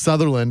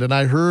Sutherland, and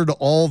I heard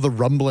all the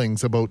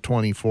rumblings about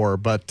 24,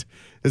 but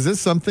is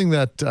this something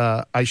that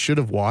I should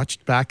have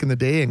watched back in the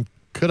day, and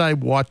could I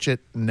watch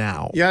it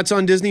now? Yeah, it's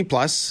on Disney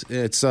Plus.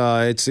 It's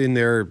in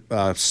their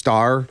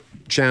Star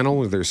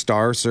channel, their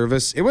Star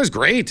service. It was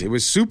great. It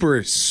was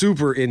super,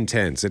 super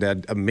intense. It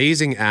had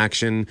amazing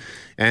action,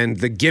 and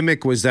the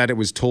gimmick was that it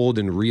was told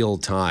in real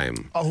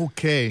time.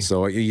 Okay.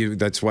 So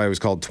that's why it was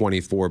called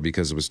 24,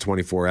 because it was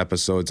 24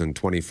 episodes and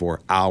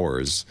 24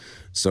 hours.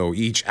 So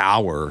each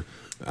hour,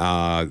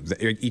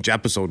 each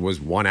episode was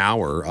 1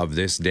 hour of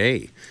this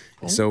day.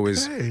 So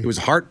it was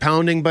heart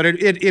pounding, but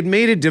it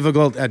made it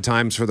difficult at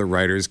times for the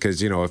writers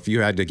because, if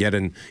you had to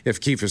if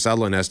Kiefer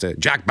Sutherland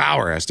Jack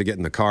Bauer has to get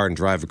in the car and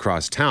drive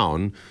across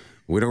town,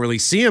 we don't really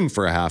see him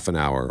for a half an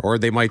hour, or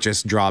they might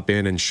just drop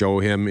in and show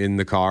him in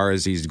the car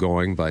as he's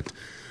going. But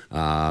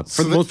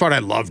for the most part, I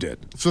loved it.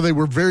 So they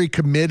were very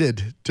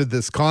committed to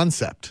this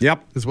concept.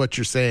 Yep. Is what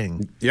you're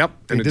saying. Yep.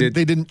 They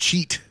didn't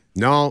cheat.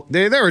 No,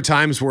 there were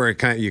times where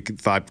you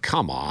thought,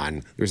 come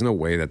on, there's no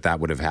way that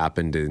would have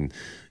happened in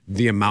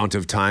the amount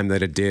of time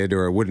that it did,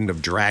 or it wouldn't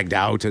have dragged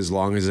out as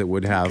long as it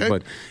would have. Okay.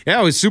 But yeah,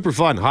 it was super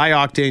fun. High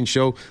octane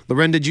show.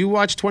 Loren, did you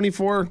watch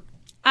 24?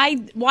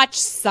 I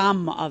watched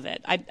some of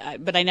it,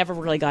 but I never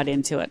really got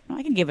into it.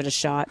 I could give it a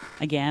shot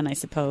again, I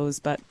suppose,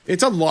 but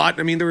it's a lot.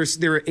 I mean, there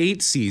were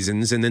 8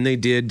 seasons, and then they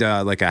did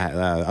like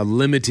a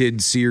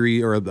limited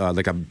series, or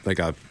like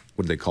a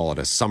what do they call it?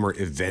 A summer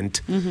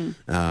event.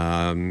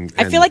 Mm-hmm.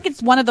 I feel like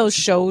it's one of those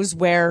shows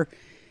where,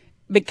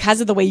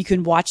 because of the way you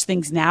can watch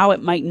things now,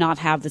 it might not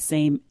have the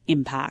same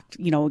impact,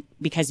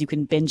 because you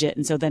can binge it.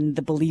 And so then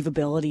the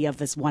believability of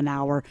this 1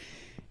 hour,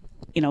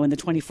 in the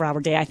 24-hour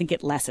day, I think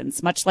it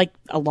lessens. Much like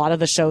a lot of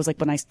the shows, like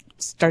when I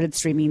started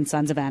streaming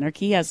Sons of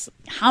Anarchy, as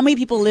how many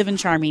people live in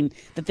Charming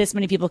that this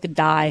many people could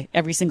die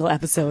every single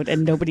episode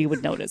and nobody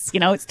would notice.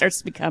 It starts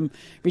to become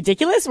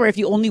ridiculous, where if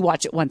you only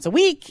watch it once a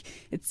week,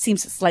 it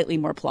seems slightly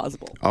more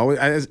plausible. Oh,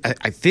 I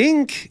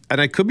think,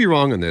 and I could be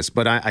wrong on this,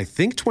 but I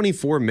think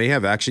 24 may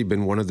have actually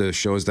been one of the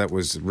shows that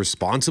was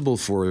responsible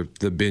for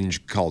the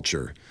binge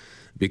culture.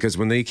 Because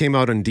when they came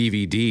out on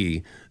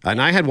DVD,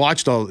 and I'd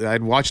watched them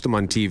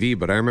on TV,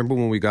 but I remember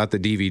when we got the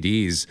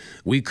DVDs,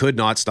 we could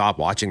not stop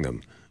watching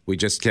them. We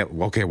just kept,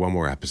 okay, one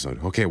more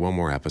episode. Okay, one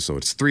more episode.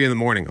 It's 3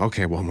 a.m.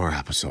 Okay, one more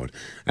episode.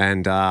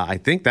 And I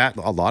think that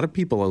a lot of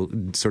people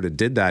sort of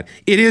did that.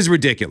 It is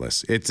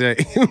ridiculous. It's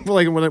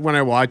like when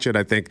I watch it,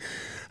 I think,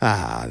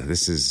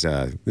 this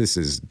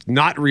is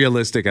not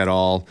realistic at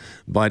all,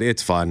 but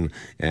it's fun.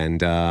 And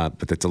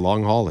but it's a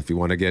long haul if you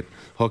want to get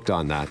hooked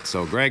on that.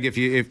 So, Greg,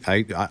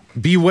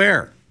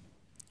 beware.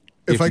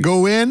 If I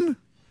go in,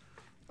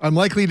 I'm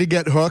likely to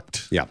get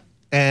hooked. Yeah.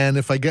 And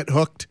if I get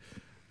hooked,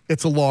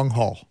 it's a long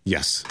haul.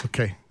 Yes.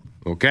 Okay.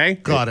 Okay?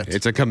 Got it.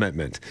 It's a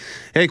commitment.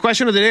 Hey,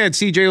 question of the day at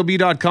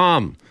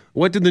cjob.com.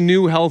 what do the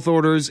new health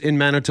orders in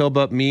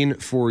Manitoba mean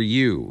for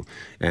you?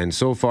 And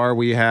so far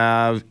we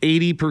have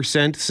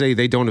 80% say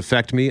they don't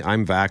affect me.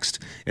 I'm vaxxed,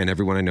 and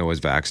everyone I know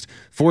is vaxxed.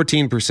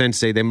 14%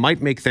 say they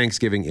might make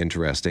Thanksgiving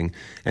interesting.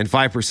 And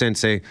 5%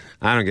 say,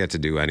 I don't get to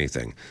do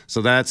anything.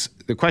 So that's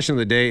the question of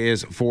the day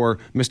is for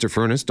Mr.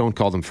 Furness. Don't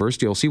call them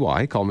first. You'll see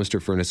why. Call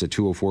Mr. Furness at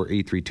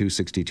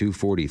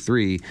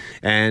 204-832-6243.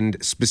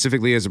 And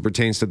specifically as it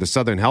pertains to the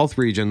Southern Health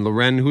Region,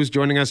 Loren, who's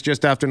joining us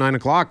just after 9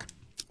 o'clock?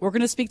 We're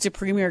going to speak to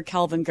Premier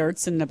Kelvin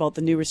Goertzen about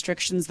the new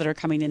restrictions that are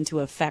coming into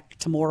effect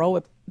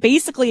tomorrow.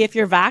 Basically, if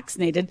you're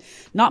vaccinated,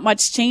 not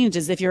much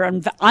changes. If you're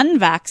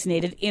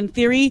unvaccinated, in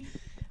theory,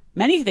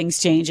 many things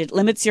change. It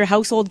limits your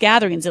household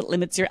gatherings. It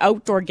limits your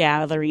outdoor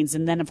gatherings.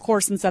 And then, of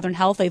course, in Southern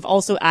Health, they've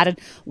also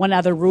added one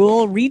other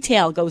rule.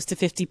 Retail goes to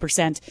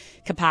 50%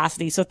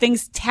 capacity. So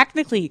things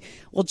technically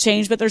will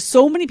change. But there's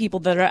so many people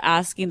that are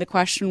asking the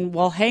question,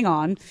 well, hang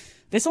on.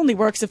 This only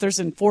works if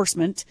there's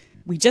enforcement.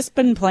 We just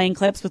been playing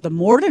clips with the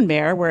Morden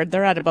Bear where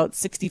they're at about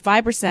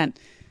 65%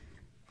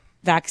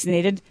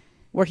 vaccinated,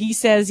 where he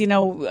says, there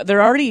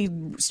are already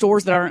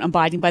stores that aren't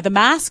abiding by the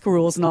mask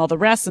rules and all the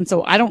rest. And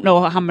so I don't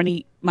know how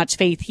much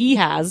faith he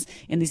has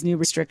in these new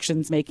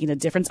restrictions making a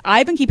difference.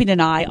 I've been keeping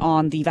an eye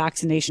on the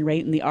vaccination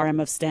rate in the RM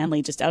of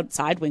Stanley just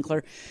outside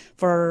Winkler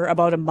for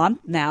about a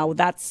month now.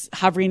 That's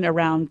hovering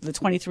around the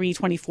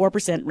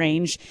 23-24%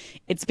 range.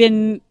 It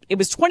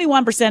was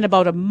 21%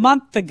 about a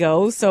month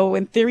ago. So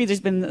in theory, there's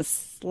been a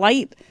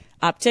slight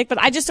uptick,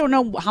 but I just don't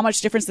know how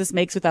much difference this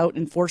makes without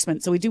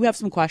enforcement. So we do have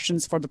some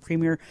questions for the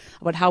Premier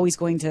about how he's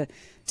going to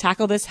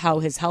tackle this, how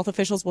his health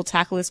officials will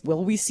tackle this.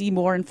 Will we see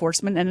more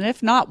enforcement? And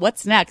if not,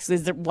 what's next?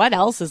 What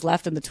else is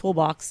left in the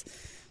toolbox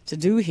to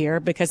do here?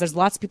 Because there's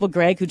lots of people,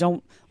 Greg, who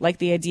don't like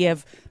the idea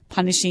of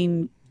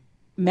punishing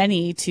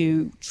many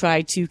to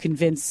try to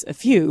convince a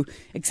few,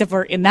 except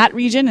for in that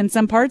region, in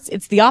some parts,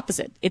 it's the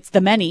opposite. It's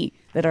the many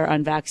that are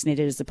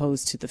unvaccinated as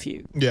opposed to the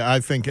few. Yeah, I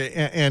think,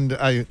 and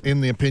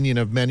in the opinion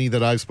of many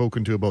that I've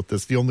spoken to about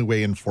this, the only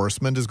way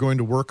enforcement is going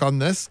to work on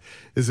this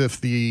is if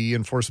the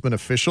enforcement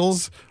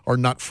officials are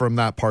not from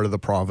that part of the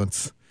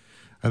province.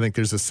 I think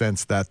there's a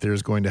sense that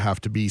there's going to have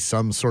to be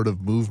some sort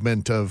of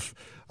movement of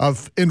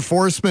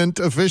enforcement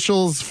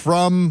officials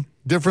from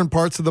different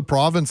parts of the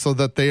province so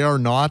that they are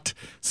not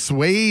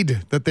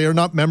swayed, that they are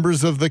not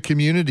members of the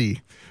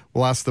community.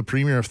 We'll ask the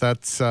Premier if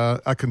that's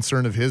a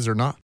concern of his or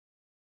not.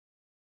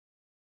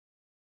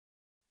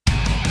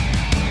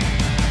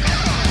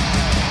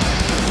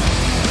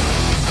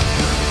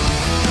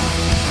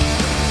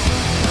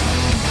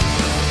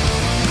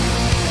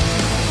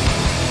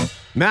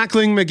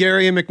 Mackling,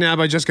 McGarry, and McNabb,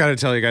 I just got to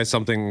tell you guys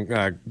something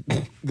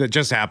that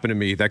just happened to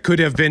me that could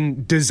have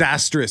been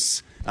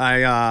disastrous.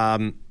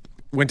 I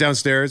went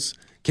downstairs,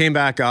 came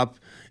back up,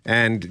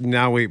 and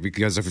now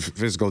because of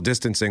physical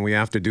distancing, we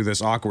have to do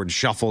this awkward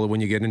shuffle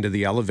when you get into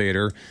the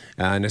elevator,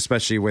 and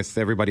especially with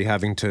everybody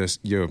having to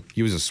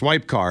use a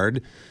swipe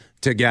card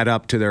to get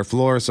up to their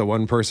floor. So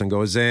one person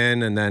goes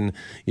in and then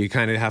you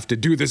kind of have to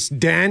do this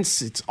dance.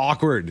 It's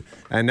awkward.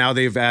 And now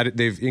they've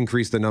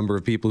increased the number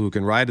of people who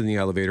can ride in the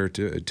elevator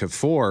to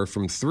 4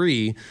 from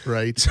 3.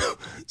 Right.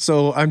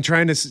 So I'm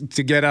trying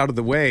to get out of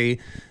the way,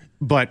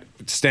 but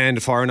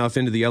stand far enough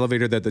into the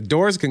elevator that the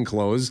doors can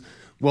close.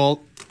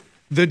 Well,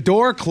 the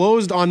door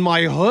closed on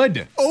my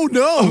hood. Oh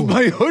no. Of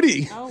my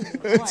hoodie. Oh,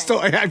 boy. So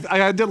I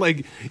had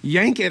to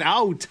yank it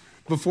out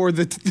before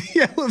the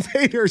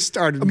elevator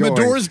started going.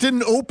 The doors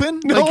didn't open?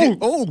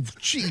 No.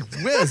 Gee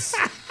whiz.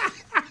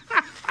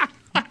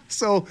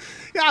 So,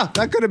 yeah,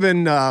 that could have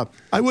been... I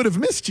would have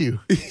missed you.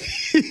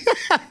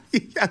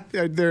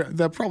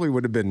 That probably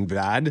would have been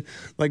bad.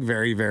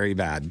 Very, very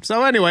bad.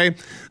 So anyway,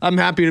 I'm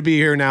happy to be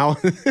here now.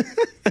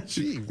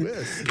 Gee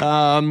whiz.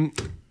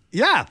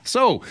 Yeah,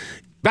 so...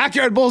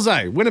 Backyard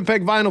Bullseye,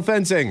 Winnipeg Vinyl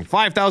Fencing,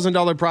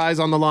 $5,000 prize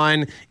on the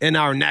line in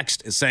our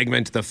next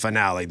segment, the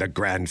finale, the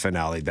grand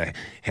finale, the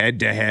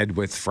head-to-head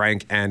with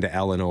Frank and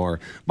Eleanor.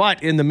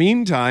 But in the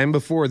meantime,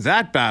 before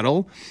that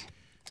battle,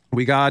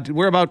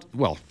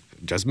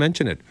 just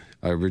mention it.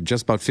 We're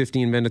just about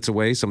 15 minutes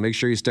away, so make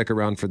sure you stick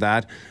around for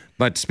that.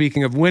 But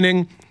speaking of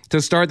winning,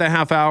 to start the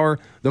half hour,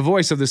 the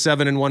voice of the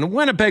 7-1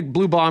 Winnipeg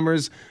Blue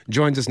Bombers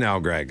joins us now,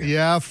 Greg.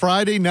 Yeah,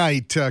 Friday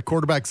night,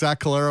 quarterback Zach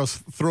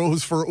Collaros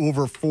throws for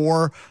over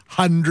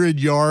 400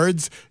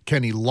 yards.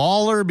 Kenny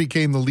Lawler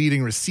became the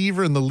leading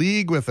receiver in the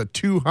league with a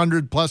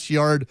 200-plus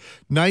yard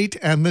night,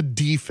 and the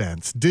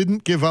defense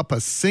didn't give up a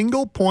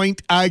single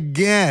point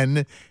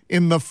again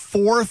in the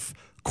fourth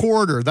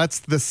quarter. That's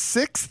the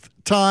 6th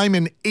time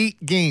in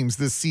 8 games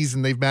this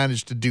season they've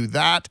managed to do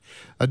that.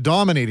 A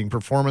dominating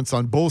performance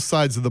on both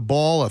sides of the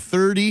ball, a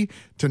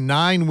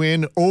 30-9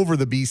 win over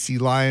the BC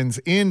Lions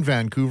in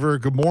Vancouver.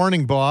 Good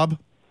morning, Bob.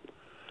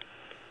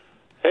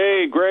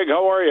 Hey, Greg,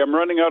 how are you? I'm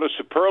running out of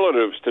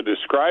superlatives to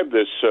describe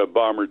this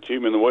Bomber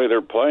team and the way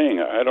they're playing.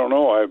 I don't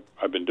know.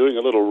 I've been doing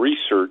a little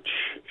research,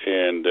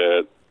 and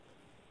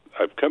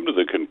I've come to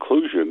the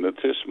conclusion that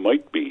this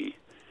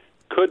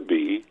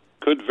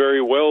could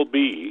very well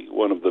be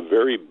one of the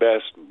very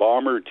best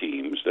Bomber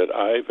teams that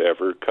I've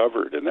ever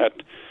covered. And that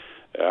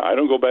I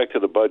don't go back to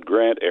the Bud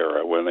Grant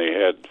era when they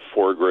had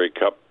 4 Grey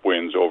Cup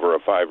wins over a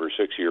 5 or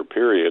 6 year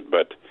period,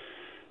 but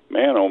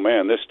man, oh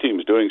man, this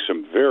team's doing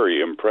some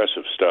very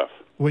impressive stuff.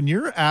 When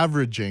you're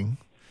averaging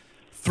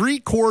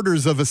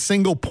 3/4 of a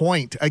single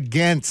point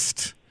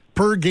against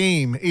per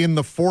game in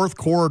the fourth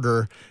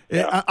quarter,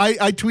 yeah.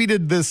 I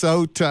tweeted this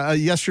out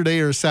yesterday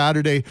or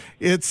Saturday.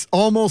 It's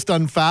almost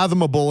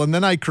unfathomable, and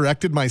then I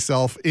corrected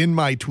myself in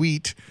my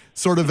tweet,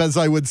 sort of as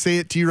I would say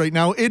it to you right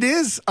now. It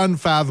is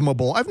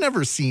unfathomable. I've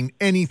never seen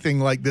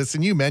anything like this,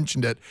 and you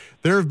mentioned it.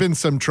 There have been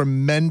some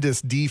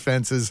tremendous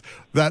defenses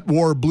that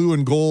wore blue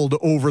and gold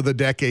over the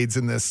decades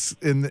in this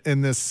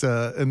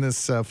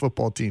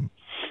football team.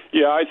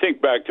 Yeah, I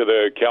think back to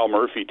the Cal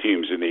Murphy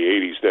teams in the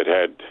 80s that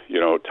had,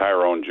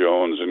 Tyrone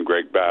Jones and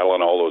Greg Battle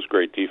and all those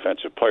great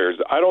defensive players.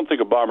 I don't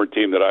think a Bomber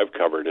team that I've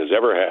covered has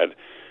ever had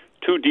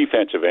 2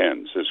 defensive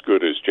ends as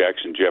good as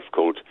Jackson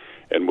Jeffcoat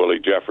and Willie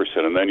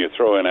Jefferson. And then you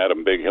throw in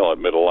Adam Big Hill at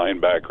middle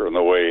linebacker, and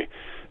the way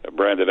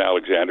Brandon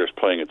Alexander's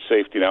playing at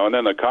safety now. And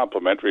then the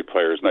complementary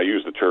players, and I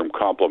use the term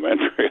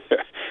complementary.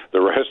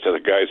 The rest of the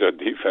guys on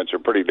defense are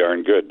pretty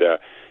darn good.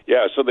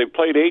 So they've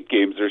played 8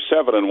 games. They're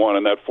 7-1.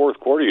 In that fourth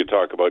quarter you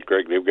talk about,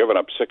 Greg, they've given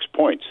up 6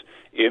 points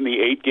in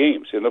the 8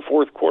 games. In the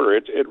fourth quarter,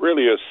 it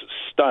really is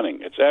stunning.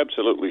 It's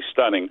absolutely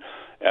stunning.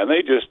 And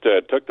they just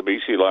took the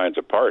BC Lions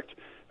apart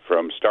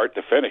from start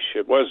to finish.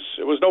 It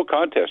was no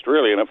contest,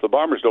 really. And if the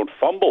Bombers don't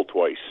fumble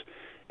twice,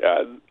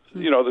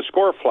 the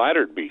score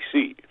flattered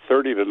BC.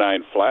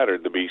 30-9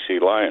 flattered the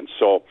BC Lions.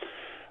 So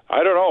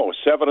I don't know.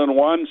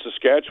 7-1.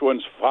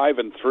 Saskatchewan's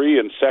 5-3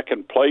 in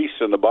second place,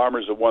 and the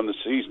Bombers have won the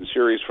season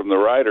series from the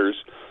Riders.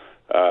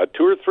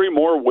 2 or 3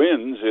 more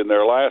wins in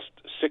their last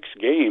 6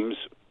 games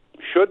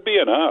should be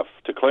enough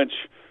to clinch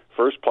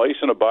first place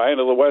and a bye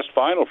into the West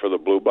Final for the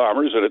Blue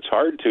Bombers. And it's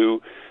hard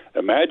to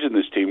imagine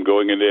this team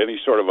going into any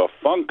sort of a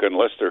funk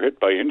unless they're hit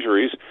by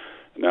injuries.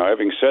 Now,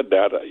 having said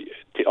that,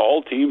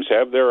 all teams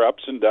have their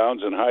ups and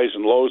downs and highs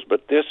and lows,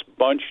 but this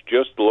bunch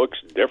just looks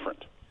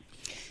different.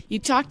 You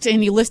talked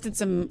and you listed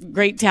some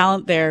great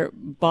talent there,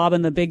 Bob,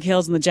 and the Big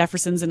Hills and the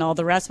Jeffersons and all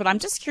the rest. But I'm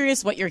just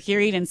curious what you're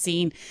hearing and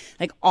seeing,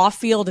 like off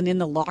field and in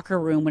the locker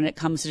room, when it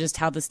comes to just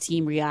how this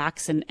team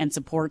reacts and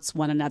supports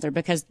one another.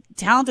 Because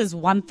talent is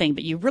one thing,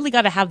 but you really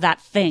got to have that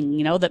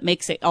thing, that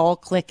makes it all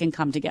click and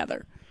come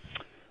together.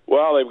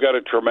 Well, they've got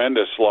a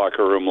tremendous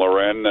locker room,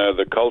 Loren.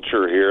 The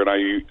culture here, and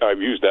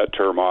I've used that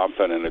term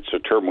often, and it's a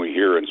term we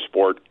hear in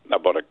sport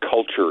about a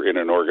culture in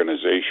an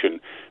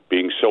organization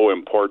being so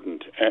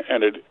important,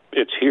 and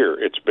it's here.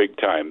 It's big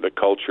time, the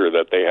culture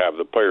that they have.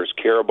 The players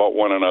care about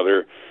one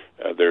another.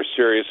 They're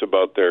serious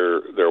about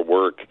their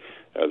work.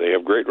 They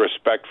have great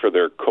respect for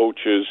their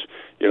coaches.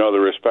 The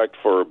respect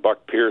for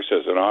Buck Pierce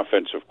as an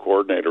offensive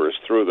coordinator is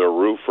through the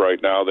roof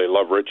right now. They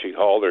love Richie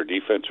Hall, their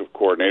defensive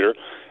coordinator.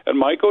 And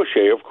Mike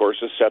O'Shea, of course,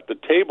 has set the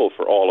table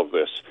for all of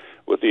this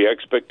with the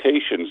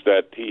expectations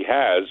that he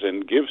has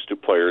and gives to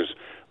players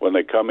when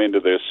they come into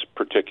this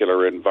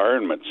particular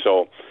environment.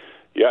 So,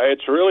 yeah,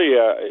 it's really,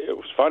 it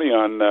was funny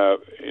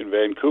in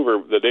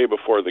Vancouver the day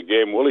before the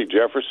game, Willie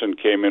Jefferson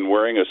came in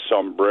wearing a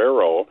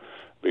sombrero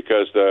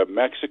because the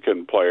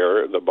Mexican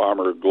player, the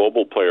Bomber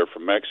global player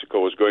from Mexico,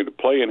 was going to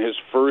play in his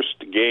first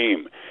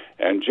game.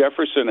 And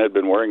Jefferson had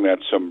been wearing that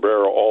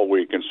sombrero all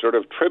week in sort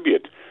of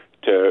tribute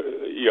to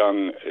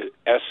young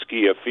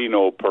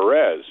Esquiafino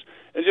Perez,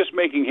 and just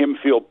making him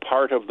feel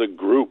part of the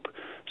group.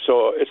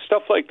 So it's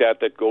stuff like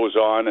that goes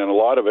on, and a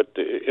lot of it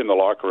in the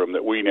locker room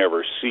that we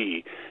never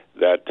see,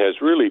 that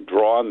has really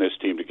drawn this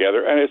team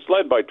together. And it's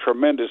led by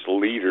tremendous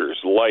leaders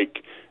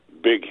like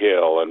Big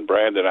Hill and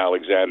Brandon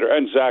Alexander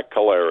and Zach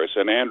Collaros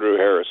and Andrew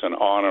Harris, and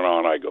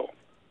on I go.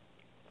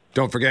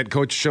 Don't forget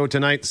Coach Show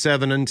tonight,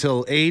 7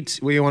 until 8.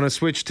 We want to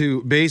switch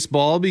to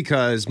baseball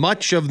because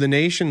much of the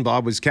nation,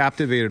 Bob, was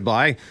captivated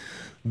by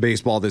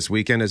baseball this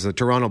weekend as the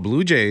Toronto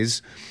Blue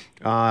Jays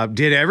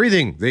did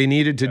everything they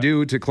needed to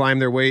do to climb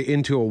their way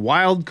into a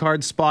wild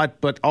card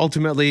spot, but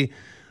ultimately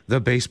the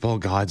baseball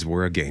gods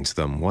were against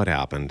them. What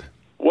happened?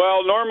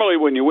 Well, normally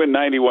when you win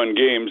 91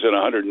 games in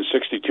a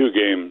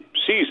 162-game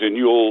season,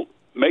 you'll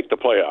make the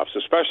playoffs,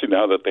 especially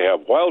now that they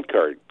have wild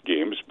card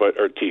games,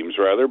 or teams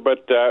rather.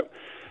 But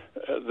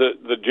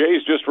the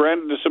Jays just ran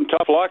into some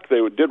tough luck.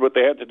 They did what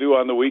they had to do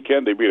on the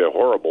weekend. They beat a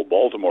horrible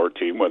Baltimore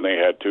team when they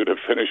had to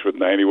finish with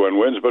 91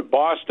 wins. But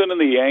Boston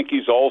and the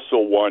Yankees also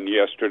won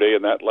yesterday,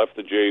 and that left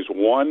the Jays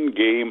 1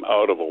 game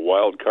out of a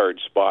wild card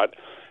spot.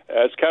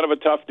 It's kind of a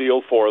tough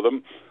deal for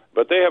them,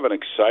 but they have an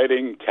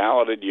exciting,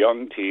 talented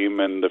young team,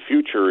 and the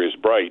future is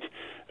bright.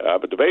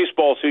 But the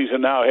baseball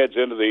season now heads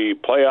into the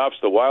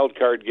playoffs, the wild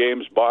card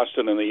games,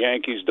 Boston and the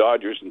Yankees,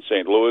 Dodgers and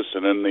St. Louis,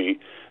 and then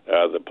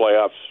the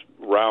playoffs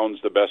rounds,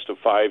 the best of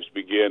fives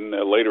begin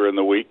later in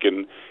the week.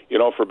 And,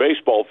 for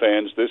baseball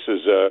fans, this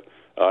is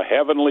a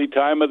heavenly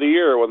time of the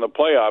year when the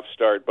playoffs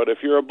start. But if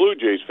you're a Blue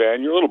Jays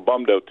fan, you're a little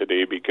bummed out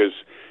today because,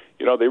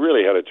 they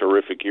really had a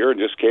terrific year and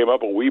just came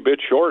up a wee bit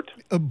short.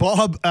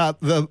 Bob,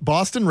 the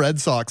Boston Red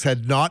Sox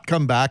had not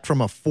come back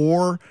from a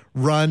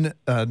 4-run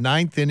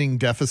 9th inning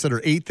deficit or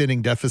 8th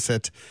inning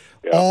deficit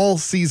all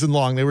season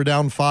long. They were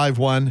down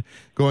 5-1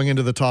 going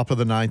into the top of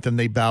the ninth, and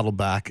they battled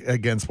back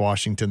against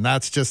Washington.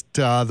 That's just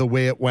the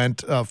way it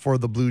went for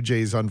the Blue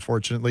Jays,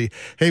 unfortunately.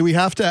 Hey, we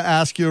have to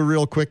ask you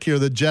real quick here.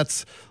 The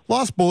Jets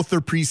lost both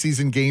their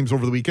preseason games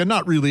over the weekend.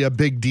 Not really a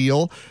big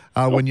deal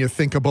when you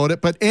think about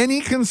it, but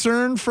any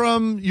concern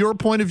from your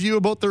point of view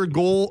about their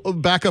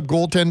backup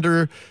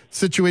goaltender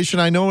situation?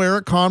 I know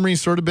Eric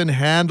Comrie's sort of been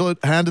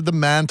handed the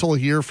mantle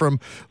here from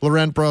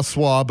Laurent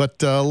Brossoit,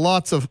 but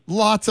lots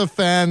of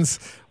fans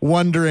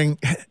wondering,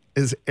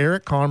 is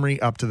Eric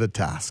Comrie up to the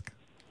task?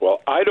 Well,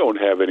 I don't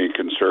have any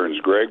concerns,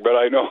 Greg, but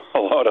I know a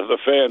lot of the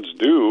fans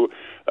do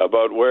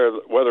about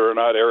whether or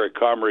not Eric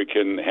Comrie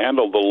can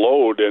handle the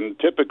load. And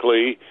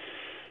typically,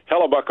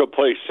 Hellebuck will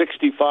play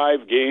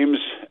 65 games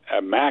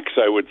at max,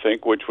 I would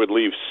think, which would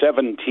leave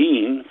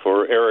 17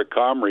 for Eric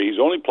Comrie. He's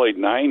only played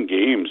 9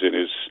 games in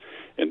his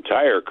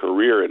entire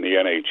career in the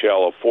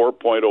NHL, a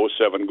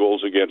 4.07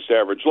 goals against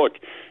average. Look,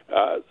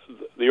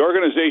 the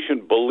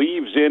organization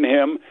believes in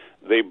him.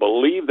 They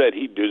believe that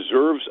he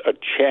deserves a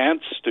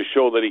chance to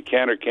show that he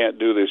can or can't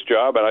do this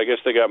job, and I guess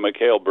they got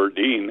Mikhail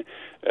Berdin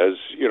as,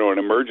 an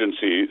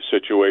emergency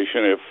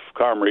situation if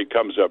Comrie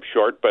comes up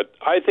short. But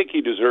I think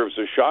he deserves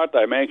a shot.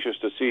 I'm anxious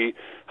to see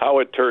how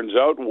it turns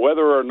out.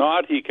 Whether or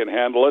not he can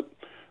handle it,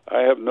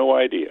 I have no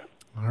idea.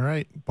 All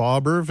right.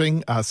 Bob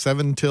Irving,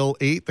 7 till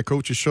 8, the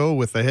coach's show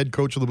with the head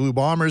coach of the Blue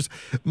Bombers,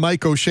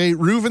 Mike O'Shea.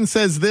 Reuven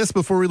says this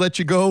before we let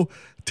you go.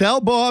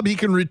 Tell Bob he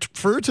can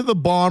refer to the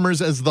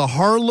Bombers as the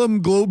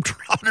Harlem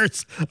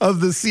Globetrotters of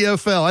the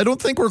CFL. I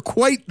don't think we're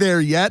quite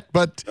there yet,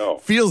 but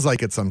feels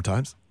like it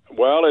sometimes.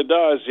 Well, it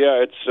does,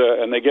 yeah. It's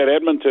and they get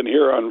Edmonton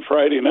here on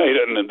Friday night,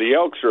 and the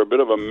Elks are a bit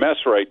of a mess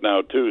right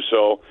now, too.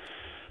 So,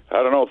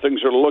 I don't know,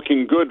 things are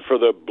looking good for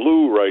the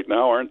Blue right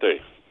now, aren't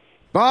they?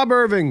 Bob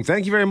Irving,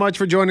 thank you very much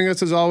for joining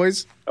us as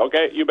always.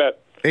 Okay, you bet.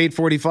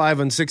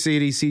 8:45 on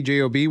 680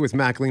 CJOB with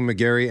Mackling,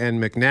 McGarry,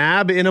 and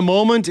McNabb. In a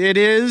moment, it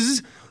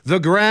is the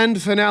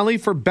grand finale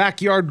for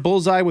Backyard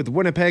Bullseye with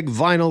Winnipeg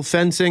Vinyl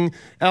Fencing,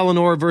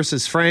 Eleanor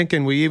versus Frank,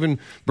 and we even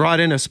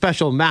brought in a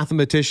special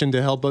mathematician to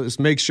help us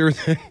make sure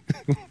that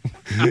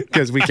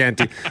because we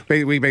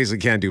basically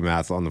can't do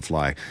math on the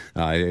fly.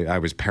 I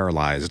was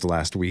paralyzed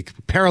last week,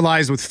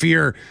 paralyzed with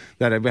fear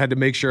that I had to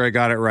make sure I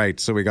got it right,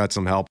 so we got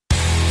some help.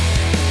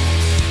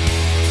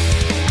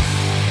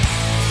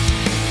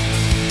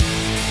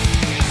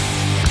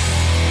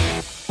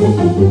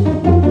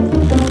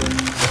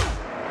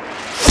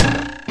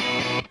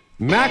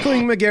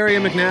 Mackling, McGarry,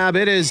 and McNabb,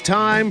 it is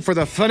time for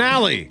the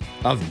finale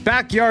of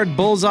Backyard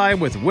Bullseye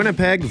with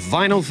Winnipeg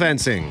Vinyl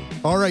Fencing.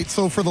 All right,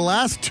 so for the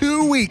last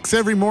 2 weeks,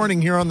 every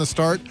morning here on The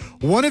Start,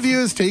 one of you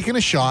has taken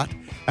a shot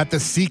at the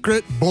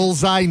secret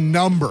bullseye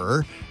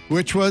number,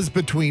 which was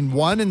between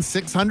 1 and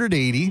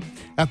 680.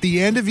 At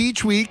the end of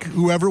each week,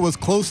 whoever was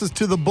closest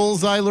to the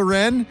bullseye,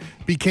 Loren,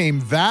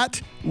 became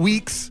that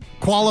week's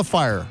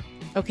qualifier.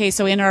 Okay,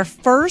 so in our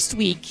first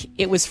week,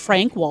 it was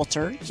Frank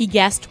Walter. He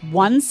guessed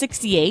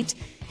 168.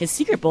 His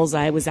secret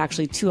bullseye was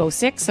actually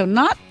 206, so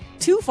not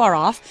too far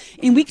off.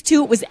 In week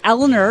 2, it was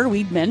Eleanor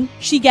Weidman.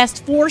 She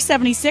guessed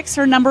 476.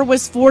 Her number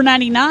was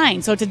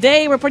 499. So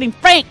today we're putting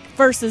Frank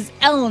versus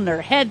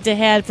Eleanor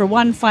head-to-head for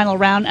one final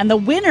round, and the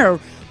winner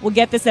will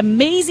get this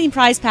amazing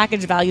prize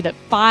package valued at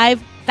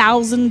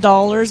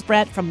 $5,000,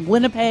 Brett, from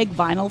Winnipeg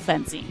Vinyl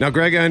Fencing. Now,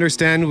 Greg, I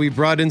understand we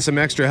brought in some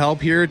extra help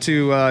here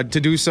to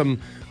do some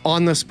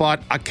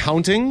on-the-spot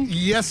accounting?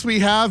 Yes, we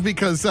have,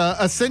 because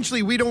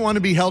essentially we don't want to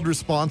be held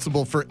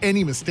responsible for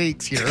any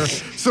mistakes here.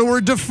 So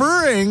we're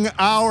deferring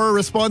our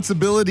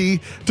responsibility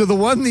to the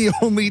one, the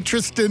only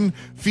Tristan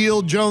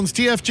Field-Jones.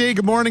 TFJ,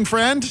 good morning,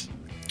 friend.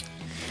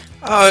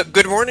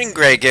 Good morning,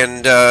 Greg,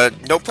 and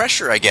no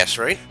pressure, I guess,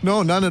 right?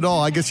 No, none at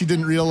all. I guess you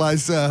didn't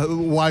realize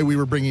why we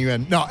were bringing you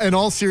in. No, in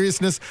all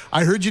seriousness,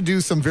 I heard you do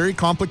some very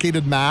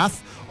complicated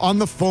math on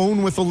the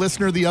phone with a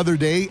listener the other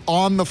day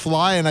on the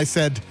fly, and I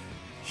said,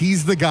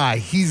 he's the guy.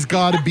 He's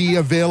got to be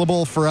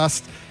available for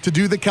us to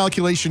do the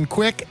calculation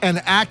quick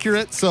and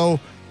accurate. So,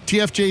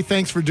 TFJ,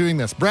 thanks for doing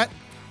this. Brett?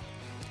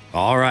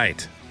 All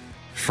right.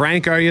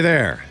 Frank, are you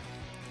there?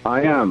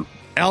 I am.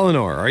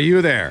 Eleanor, are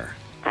you there?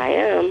 I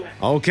am.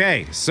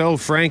 Okay, so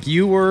Frank,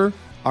 you were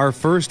our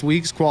first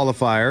week's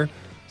qualifier,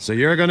 so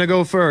you're going to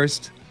go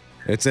first.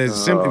 It's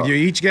as simple. You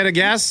each get a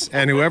guess,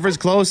 and whoever's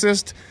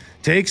closest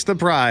takes the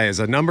prize,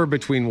 a number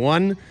between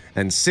 1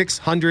 and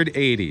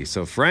 680.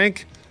 So,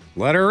 Frank,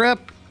 let her rip.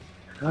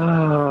 What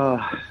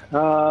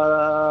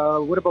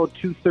about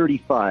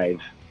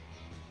 235?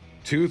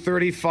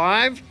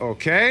 235,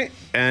 okay.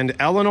 And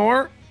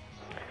Eleanor?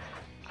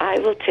 I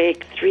will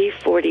take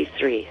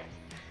 343.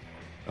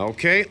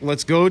 Okay,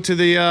 let's go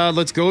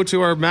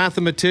to our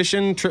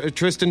mathematician,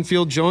 Tristan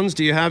Field-Jones.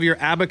 Do you have your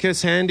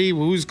abacus handy?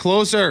 Who's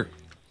closer?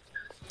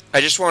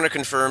 I just want to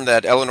confirm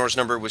that Eleanor's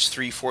number was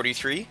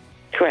 343.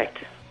 Correct.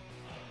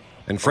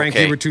 And Frank,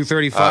 you were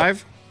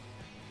 235?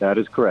 That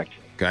is correct.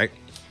 Okay.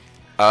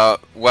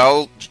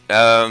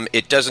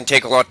 It doesn't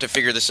take a lot to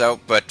figure this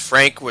out, but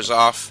Frank was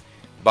off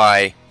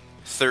by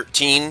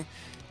 13,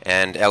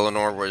 and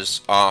Eleanor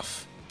was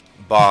off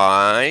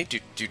by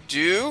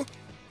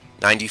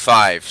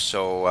 95.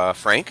 So,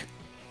 Frank,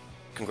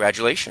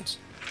 congratulations.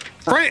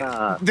 Frank,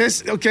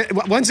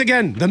 once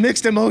again, the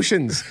mixed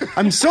emotions.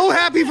 I'm so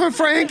happy for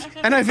Frank,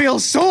 and I feel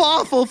so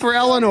awful for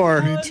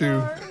Eleanor. Me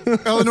too.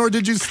 Eleanor,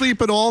 did you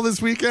sleep at all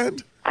this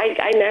weekend?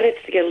 I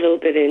managed to get a little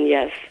bit in,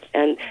 yes.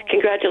 And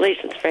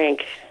congratulations,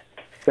 Frank.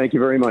 Thank you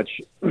very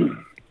much.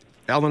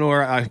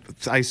 Eleanor,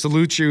 I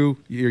salute you.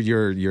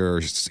 Your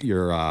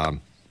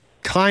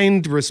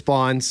kind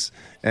response.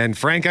 And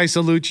Frank, I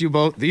salute you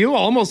both. You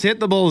almost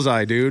hit the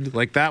bullseye, dude.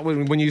 Like that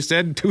when you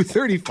said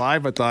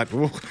 235, I thought,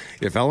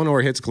 if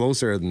Eleanor hits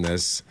closer than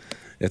this,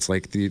 it's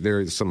like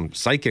there's some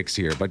psychics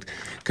here. But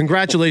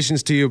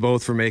congratulations to you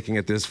both for making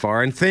it this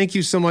far. And thank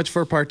you so much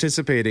for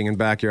participating in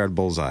Backyard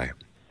Bullseye.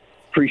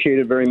 Appreciate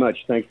it very much.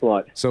 Thanks a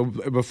lot. So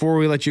before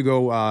we let you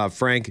go,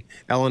 Frank,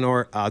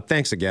 Eleanor,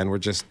 thanks again.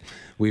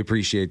 We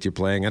appreciate you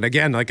playing. And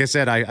again, like I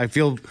said, I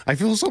feel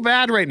so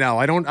bad right now.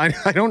 I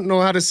don't know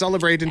how to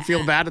celebrate and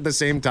feel bad at the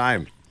same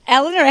time.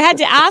 Eleanor, I had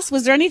to ask,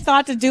 was there any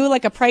thought to do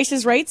like a Price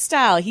is Right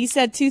style? He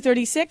said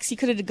 236. He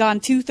could have gone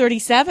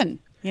 237,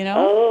 you know?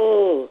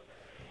 Oh.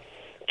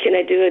 Can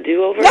I do a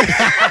do-over?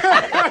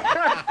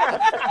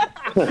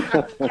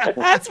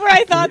 That's where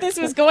I thought this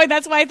was going.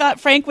 That's why I thought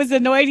Frank was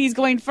annoyed he's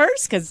going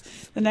first, because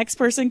the next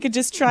person could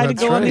just try to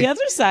go on the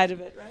other side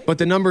of it, right? But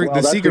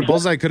the secret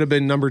bullseye could have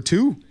been number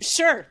 2.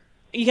 Sure.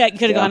 You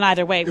could have gone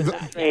either way with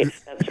that.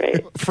 That's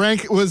right.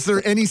 Frank, was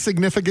there any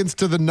significance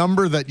to the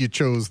number that you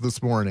chose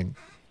this morning?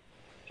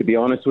 To be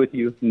honest with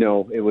you,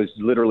 no. It was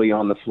literally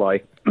on the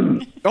fly.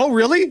 Oh,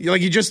 really?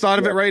 Like you just thought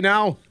of it right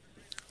now?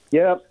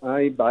 Yeah,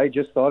 I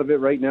just thought of it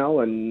right now,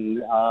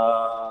 and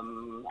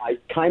I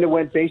kind of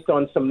went based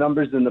on some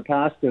numbers in the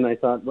past, and I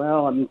thought,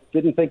 well, I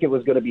didn't think it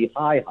was going to be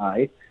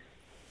high.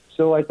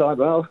 So I thought,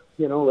 well,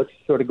 let's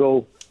sort of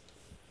go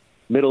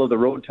middle of the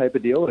road type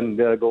of deal and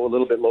go a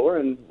little bit lower,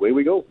 and away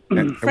we go.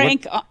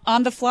 Frank,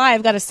 on the fly,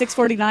 I've got a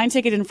 649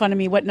 ticket in front of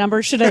me. What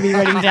number should I be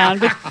writing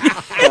down?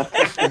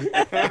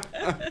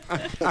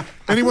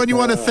 Anyone you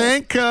want to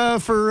thank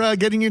for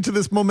getting you to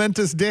this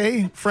momentous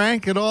day,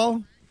 Frank, at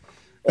all?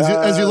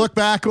 As you look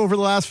back over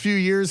the last few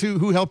years,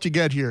 who helped you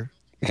get here?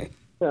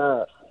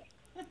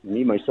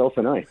 Me, myself,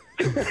 and I.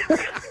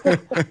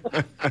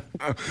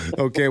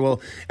 Okay, well,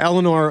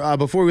 Eleanor,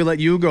 before we let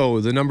you go,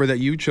 the number that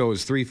you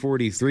chose,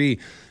 343,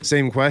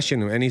 same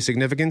question. Any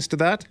significance to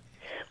that?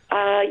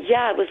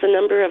 Yeah, it was the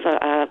number of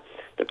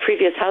the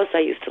previous house I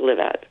used to live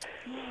at.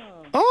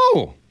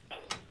 Oh,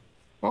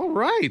 all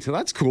right. Well,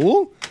 that's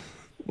cool.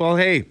 Well,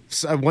 hey,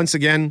 once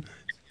again,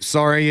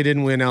 sorry you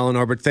didn't win,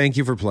 Eleanor, but thank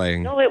you for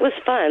playing. No, it was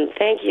fun.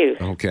 Thank you.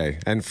 Okay.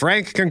 And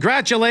Frank,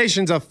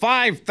 congratulations, a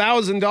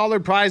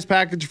 $5,000 prize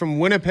package from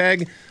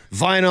Winnipeg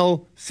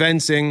Vinyl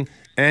Fencing,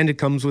 and it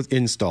comes with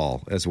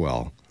install as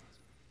well.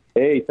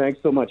 Hey, thanks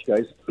so much,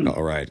 guys.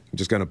 All right. I'm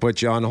just going to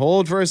put you on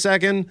hold for a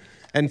second.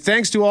 And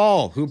thanks to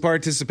all who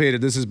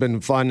participated. This has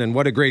been fun, and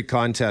what a great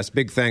contest.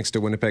 Big thanks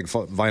to Winnipeg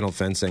Vinyl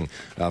Fencing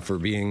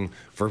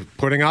for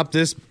putting up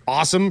this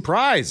awesome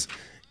prize.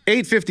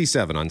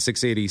 8:57 on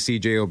 680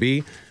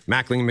 CJOB.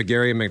 Mackling,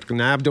 McGarry, and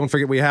McNabb. Don't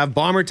forget we have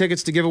Bomber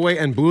tickets to give away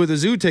and Boo of the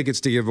Zoo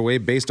tickets to give away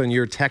based on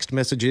your text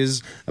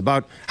messages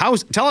about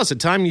tell us a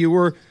time you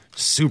were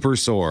super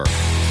sore.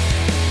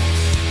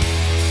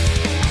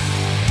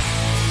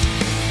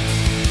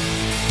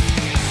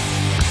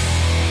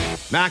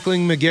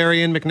 Mackling,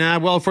 McGarry, and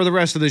McNabb. Well, for the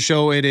rest of the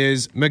show, it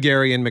is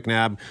McGarry and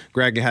McNabb.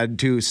 Greg had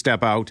to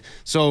step out.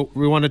 So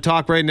we want to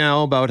talk right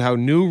now about how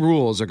new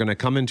rules are going to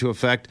come into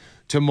effect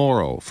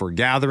tomorrow for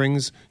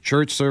gatherings,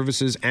 church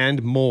services,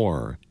 and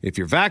more. If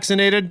you're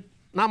vaccinated,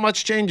 not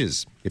much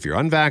changes. If you're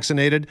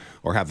unvaccinated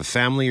or have a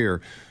family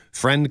or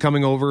friend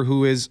coming over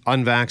who is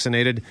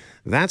unvaccinated,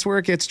 that's where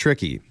it gets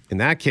tricky. In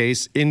that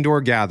case,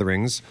 indoor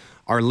gatherings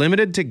are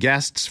limited to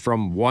guests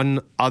from one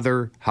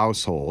other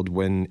household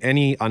when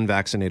any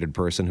unvaccinated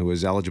person who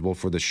is eligible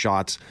for the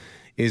shots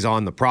is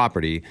on the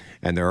property.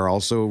 And there are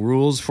also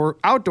rules for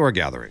outdoor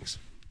gatherings.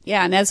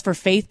 Yeah, and as for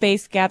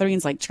faith-based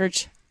gatherings like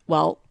church,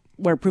 well,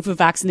 where proof of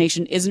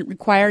vaccination isn't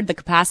required, the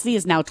capacity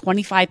is now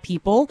 25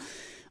 people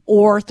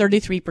or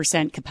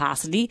 33%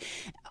 capacity.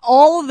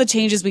 All of the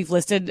changes we've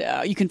listed,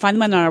 you can find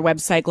them on our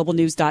website,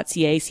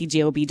 globalnews.ca,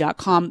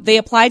 cjob.com. They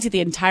apply to the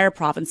entire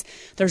province.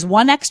 There's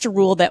one extra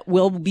rule that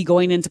will be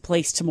going into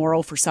place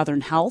tomorrow for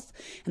Southern Health,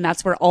 and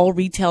that's where all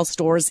retail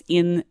stores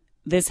in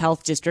this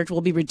health district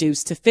will be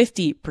reduced to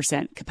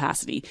 50%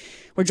 capacity.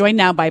 We're joined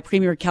now by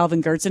Premier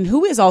Kelvin Goertzen,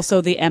 who is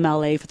also the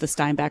MLA for the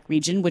Steinbach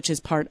region, which is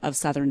part of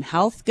Southern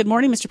Health. Good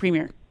morning, Mr.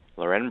 Premier.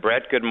 Lauren,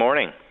 Brett, good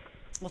morning.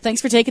 Well,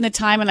 thanks for taking the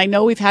time. And I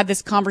know we've had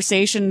this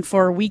conversation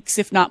for weeks,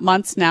 if not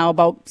months now,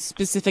 about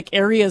specific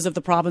areas of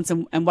the province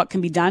and what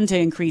can be done to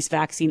increase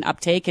vaccine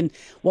uptake. And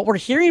what we're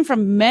hearing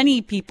from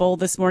many people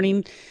this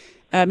morning,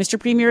 Mr.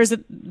 Premier, is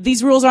that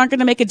these rules aren't going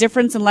to make a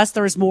difference unless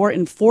there is more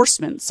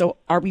enforcement. So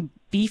are we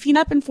beefing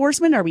up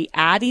enforcement? Are we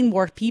adding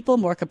more people,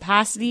 more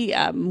capacity,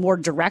 more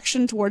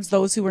direction towards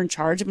those who are in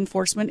charge of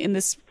enforcement in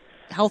this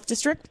health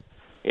district?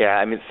 Yeah,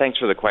 I mean, thanks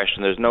for the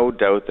question. There's no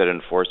doubt that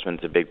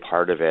enforcement's a big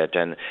part of it.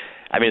 And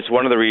I mean, it's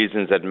one of the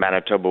reasons that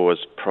Manitoba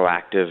was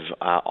proactive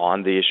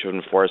on the issue of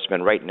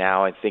enforcement. Right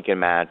now, I think in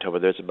Manitoba,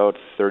 there's about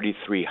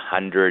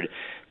 3,300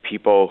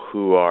 people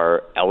who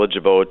are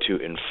eligible to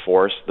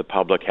enforce the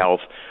public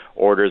health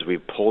orders.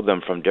 We've pulled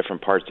them from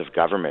different parts of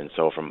government,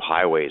 so from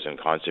highways and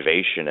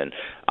conservation and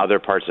other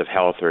parts of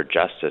health or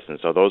justice. And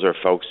so those are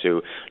folks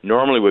who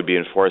normally would be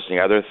enforcing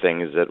other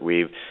things that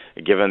we've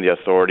given the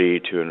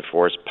authority to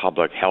enforce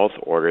public health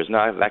orders.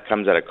 Now, that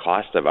comes at a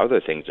cost of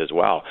other things as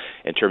well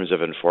in terms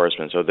of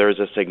enforcement. So there's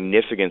a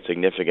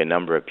significant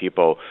number of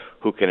people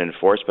who can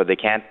enforce, but they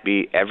can't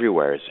be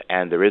everywhere.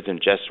 And there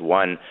isn't just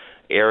one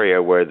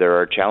area where there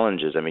are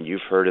challenges. I mean,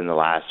 you've heard in the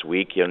last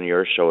week on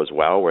your show as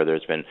well where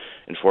there's been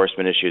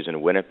enforcement issues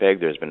in Winnipeg,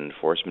 there's been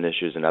enforcement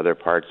issues in other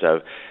parts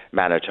of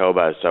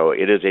Manitoba. So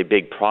it is a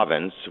big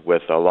province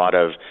with a lot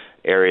of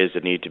areas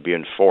that need to be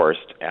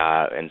enforced,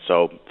 and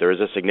so there is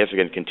a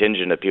significant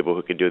contingent of people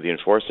who could do the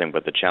enforcing,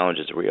 but the challenge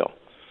is real.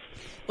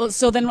 Well,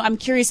 so then I'm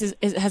curious,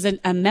 has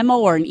a memo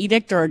or an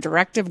edict or a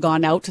directive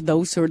gone out to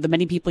those who are the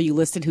many people you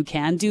listed who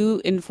can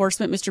do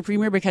enforcement, Mr.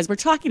 Premier? Because we're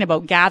talking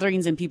about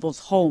gatherings in people's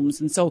homes.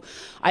 And so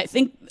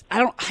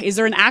is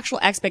there an actual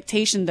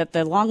expectation that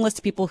the long list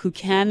of people who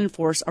can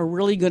enforce are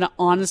really going to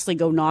honestly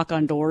go knock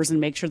on doors and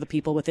make sure the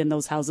people within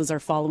those houses are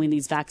following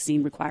these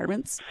vaccine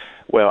requirements?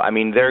 Well, I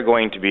mean, they're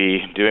going to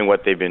be doing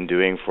what they've been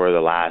doing for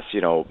the last,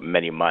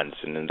 many months,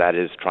 and that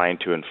is trying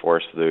to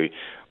enforce the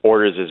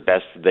orders as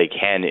best they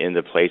can in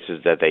the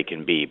places that they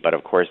can be. But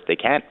of course, they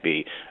can't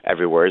be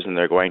everywhere, and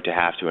they're going to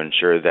have to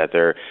ensure that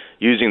they're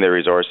using their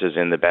resources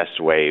in the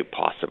best way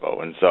possible.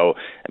 And so,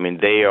 I mean,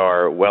 they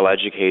are well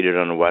educated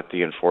on what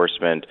the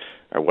enforcement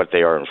or what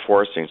they are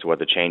enforcing, so what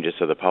the changes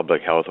to the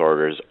public health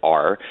orders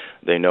are.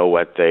 They know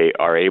what they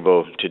are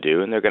able to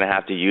do, and they're going to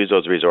have to use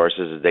those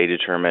resources as they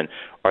determine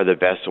are the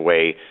best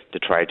way to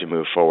try to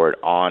move forward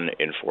on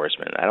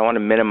enforcement. I don't want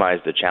to minimize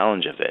the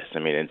challenge of this. I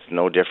mean, it's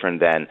no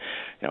different than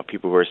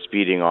people who are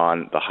speeding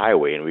on the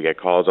highway, and we get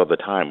calls all the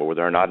time where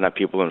there are not enough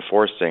people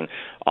enforcing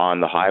on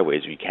the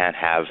highways. We can't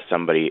have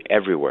somebody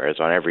everywhere. It's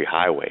on every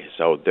highway.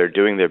 So they're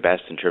doing their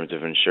best in terms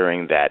of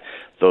ensuring that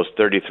those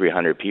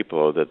 3,300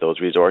 people, that those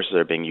resources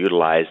are being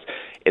utilized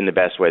in the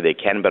best way they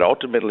can. But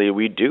ultimately,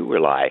 we do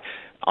rely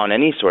on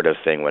any sort of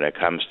thing when it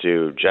comes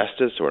to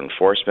justice or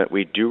enforcement.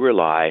 We do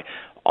rely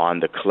on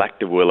the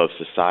collective will of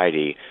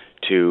society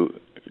to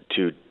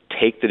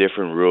take the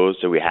different rules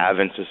that we have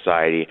in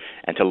society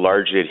and to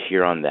largely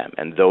adhere on them.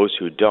 And those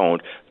who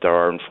don't, there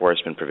are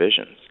enforcement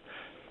provisions.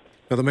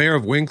 Now, the mayor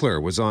of Winkler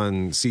was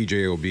on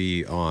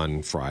CJOB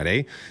on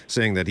Friday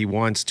saying that he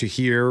wants to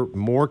hear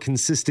more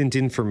consistent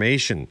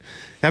information.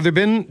 Have there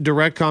been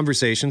direct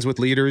conversations with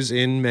leaders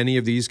in many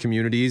of these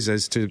communities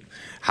as to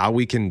how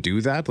we can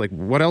do that? Like,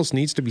 what else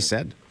needs to be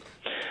said?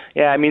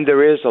 Yeah, I mean,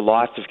 there is a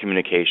lot of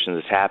communication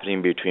that's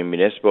happening between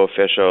municipal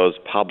officials,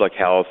 public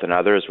health, and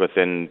others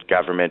within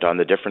government on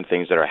the different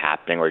things that are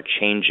happening or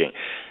changing.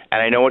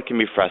 And I know it can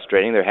be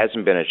frustrating. There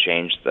hasn't been a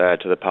change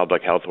to the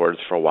public health orders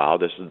for a while.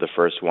 This is the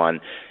first one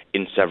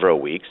in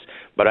several weeks.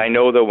 But I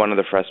know that one of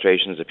the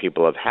frustrations that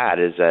people have had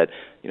is that,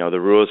 the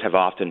rules have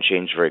often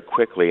changed very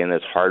quickly, and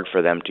it's hard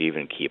for them to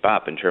even keep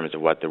up in terms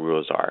of what the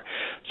rules are.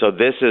 So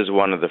this is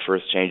one of the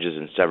first changes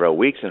in several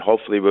weeks, and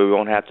hopefully we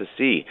won't have to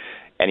see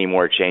any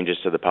more changes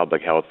to the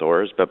public health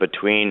orders. But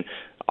between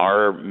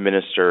our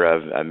Minister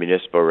of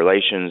Municipal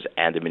Relations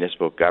and the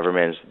municipal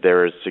governments,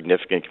 there is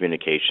significant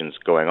communications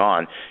going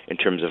on in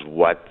terms of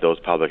what those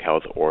public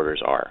health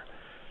orders are.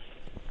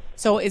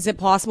 So is it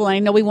possible? I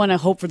know we want to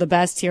hope for the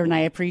best here, and I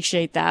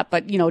appreciate that.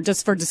 But,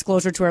 just for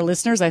disclosure to our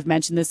listeners, I've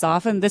mentioned this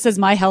often. This is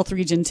my health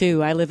region,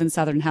 too. I live in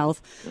Southern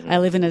Health. Mm-hmm. I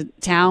live in a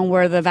town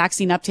where the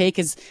vaccine uptake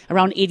is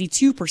around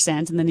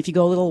 82%. And then if you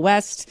go a little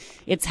west,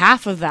 it's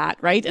half of that,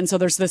 right? And so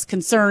there's this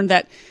concern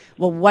that,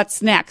 well,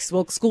 what's next?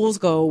 Will schools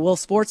go? Will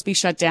sports be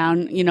shut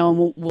down?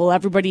 Will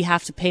everybody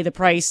have to pay the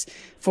price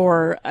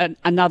for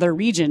another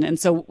region? And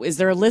so is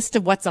there a list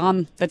of what's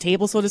on the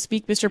table, so to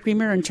speak, Mr.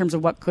 Premier, in terms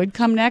of what could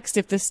come next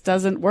if this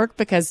doesn't work?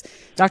 Because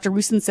Dr.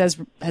 Goertzen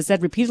has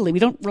said repeatedly, we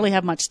don't really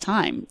have much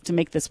time to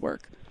make this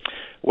work.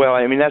 Well,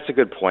 I mean, that's a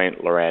good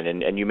point, Lauren,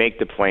 and you make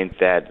the point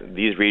that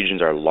these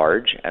regions are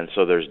large, and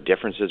so there's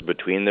differences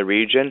between the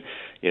region.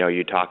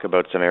 You talk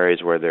about some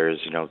areas where there's,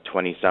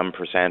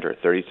 20-some% or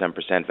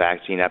 30-some%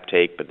 vaccine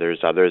uptake, but there's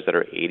others that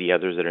are 80,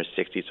 others that are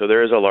 60, so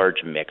there is a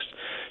large mix,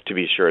 to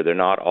be sure. They're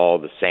not all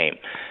the same.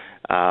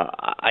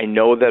 I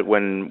know that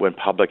when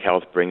public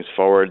health brings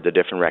forward the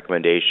different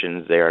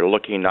recommendations, they are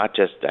looking not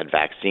just at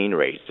vaccine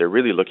rates, they're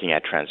really looking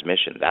at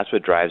transmission. That's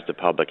what drives the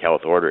public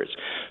health orders.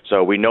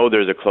 So we know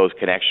there's a close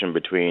connection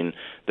between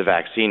the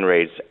vaccine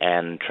rates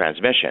and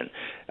transmission.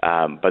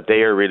 But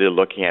they are really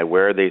looking at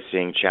where are they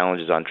seeing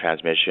challenges on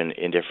transmission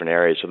in different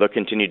areas. So they'll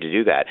continue to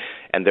do that.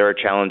 And there are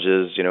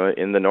challenges,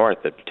 in the north.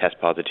 The test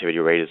positivity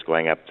rate is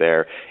going up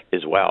there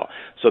as well.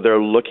 So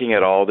they're looking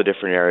at all the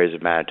different areas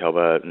of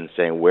Manitoba and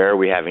saying, where are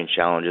we having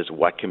challenges?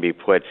 What can be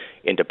put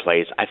into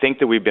place? I think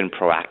that we've been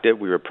proactive.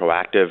 We were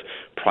proactive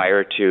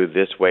prior to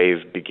this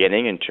wave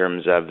beginning in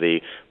terms of the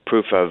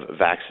proof of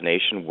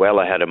vaccination well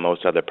ahead of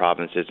most other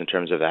provinces in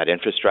terms of that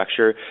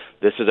infrastructure.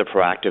 This is a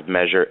proactive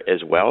measure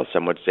as well.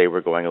 Some would say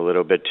we're going a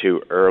little bit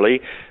too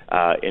early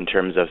in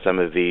terms of some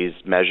of these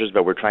measures,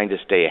 but we're trying to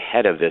stay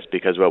ahead of this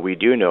because what we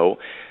do know,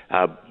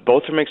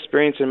 both from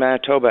experience in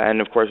Manitoba and,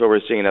 of course, what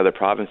we're seeing in other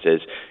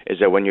provinces, is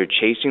that when you're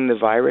chasing the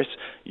virus,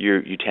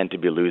 you tend to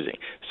be losing.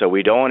 So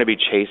we don't want to be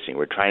chasing.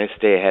 We're trying to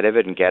stay ahead of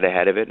it and get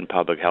ahead of it, and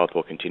public health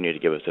will continue to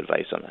give us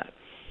advice on that.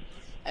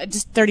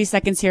 Just 30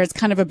 seconds here. It's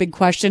kind of a big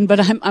question, but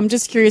I'm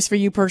just curious for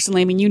you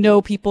personally. I mean, you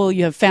know people,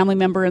 you have family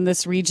member in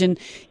this region.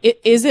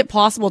 Is it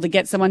possible to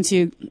get someone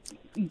to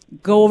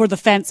go over the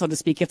fence, so to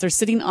speak, if they're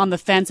sitting on the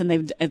fence and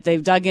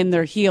they've dug in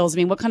their heels? I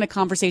mean, what kind of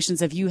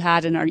conversations have you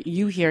had and are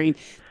you hearing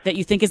that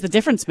you think is the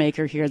difference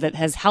maker here that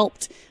has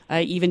helped,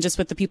 even just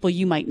with the people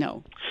you might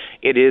know?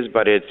 It is,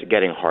 but it's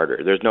getting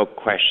harder. There's no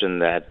question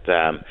that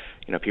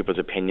people's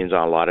opinions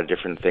on a lot of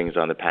different things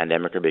on the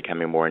pandemic are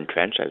becoming more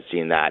entrenched. I've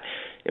seen that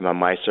in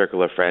my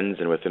circle of friends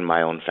and within my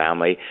own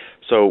family.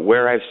 So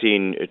where I've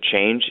seen a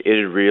change, it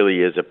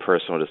really is a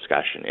personal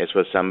discussion. It's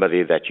with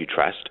somebody that you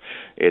trust.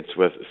 It's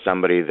with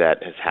somebody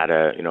that has had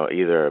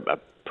either a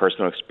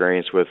personal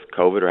experience with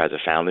COVID or has a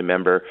family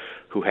member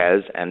who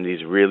has, and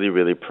these really,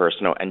 really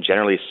personal and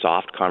generally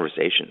soft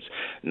conversations.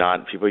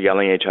 Not people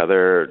yelling at each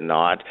other,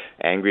 not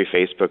angry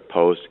Facebook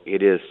posts.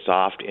 It is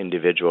soft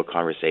individual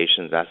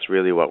conversations. That's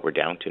really what we're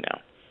down to now.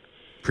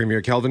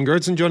 Premier Kelvin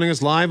Goertzen joining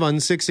us live on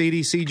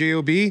 680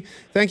 CJOB.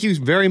 Thank you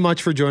very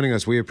much for joining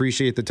us. We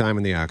appreciate the time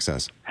and the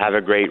access. Have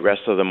a great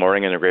rest of the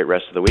morning and a great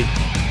rest of the week.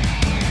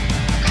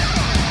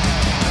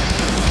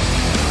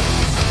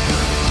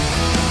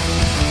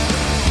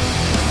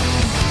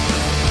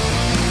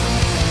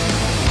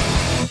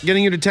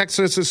 Getting you to text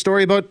us a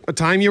story about a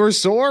time you were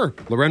sore.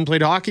 Loren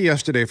played hockey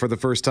yesterday for the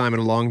first time in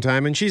a long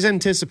time, and she's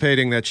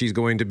anticipating that she's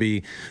going to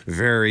be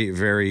very,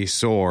 very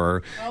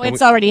sore. Oh,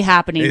 it's already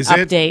happening. Is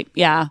update. It?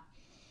 Yeah.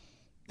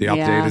 The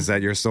update is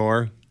that you're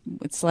sore?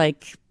 It's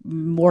like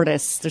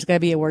mortis. There's got to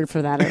be a word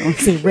for that. I don't want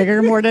to say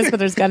rigor mortis, but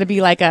there's got to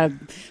be like a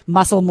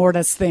muscle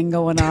mortis thing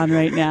going on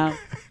right now.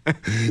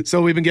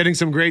 So we've been getting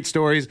some great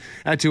stories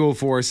at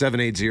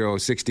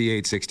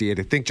 204-780-6868.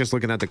 I think just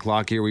looking at the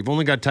clock here, we've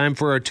only got time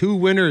for our two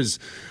winners,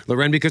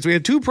 Loren, because we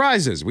have two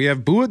prizes. We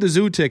have Boo at the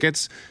Zoo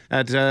tickets,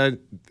 and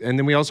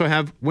then we also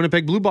have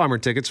Winnipeg Blue Bomber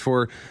tickets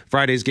for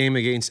Friday's game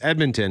against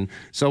Edmonton.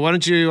 So why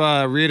don't you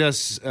read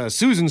us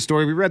Susan's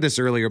story? We read this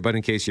earlier, but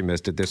in case you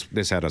missed it,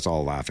 this had us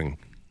all laughing.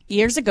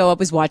 Years ago, I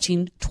was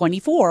watching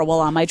 24 while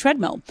on my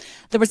treadmill.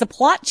 There was a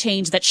plot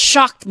change that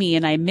shocked me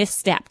and I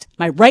misstepped.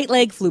 My right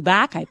leg flew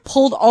back. I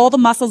pulled all the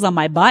muscles on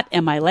my butt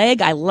and my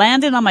leg. I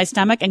landed on my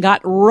stomach and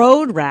got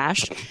road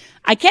rash.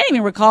 I can't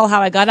even recall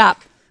how I got up.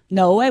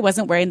 No, I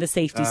wasn't wearing the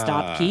safety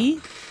stop key.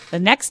 The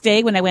next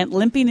day, when I went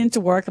limping into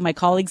work and my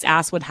colleagues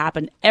asked what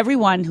happened,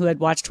 everyone who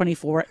had watched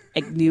 24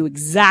 knew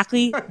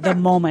exactly the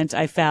moment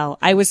I fell.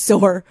 I was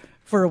sore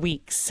for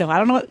weeks. So I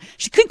don't know.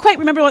 She couldn't quite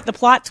remember what the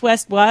plot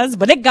twist was,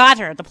 but it got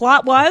her. The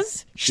plot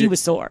was she was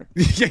sore.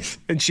 Yes,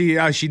 and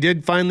she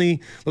did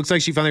finally. Looks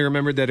like she finally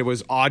remembered that it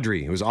was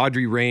Audrey. It was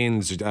Audrey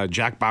Rains,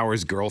 Jack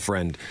Bauer's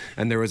girlfriend,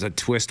 and there was a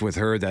twist with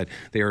her that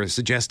they were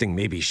suggesting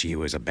maybe she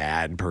was a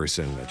bad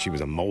person, that she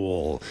was a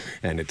mole,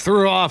 and it threw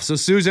her off. So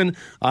Susan,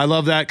 I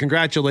love that.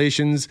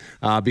 Congratulations.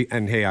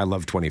 And hey, I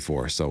love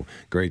 24. So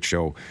great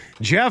show.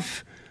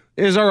 Jeff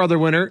is our other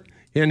winner,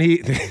 and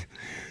he.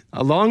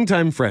 A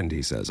longtime friend,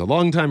 he says. A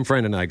longtime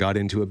friend and I got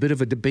into a bit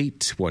of a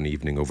debate one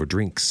evening over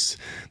drinks.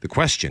 The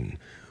question,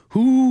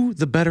 who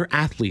the better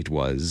athlete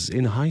was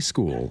in high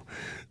school.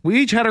 We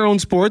each had our own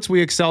sports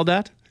we excelled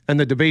at, and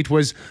the debate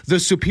was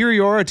the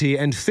superiority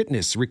and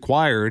fitness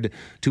required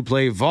to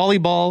play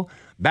volleyball,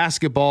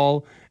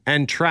 basketball,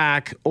 and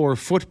track, or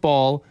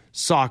football,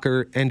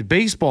 soccer, and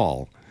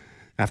baseball.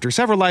 After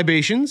several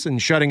libations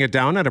and shutting it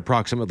down at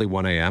approximately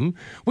 1 a.m.,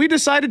 we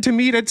decided to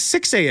meet at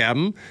 6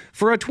 a.m.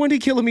 for a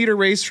 20-kilometer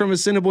race from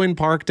Assiniboine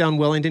Park down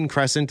Wellington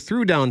Crescent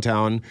through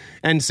downtown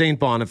and St.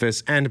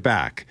 Boniface and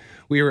back.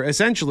 We were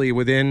essentially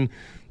within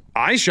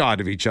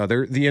eyeshot of each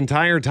other the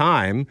entire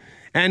time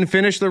and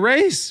finished the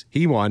race.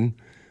 He won.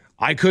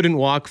 I couldn't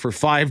walk for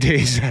 5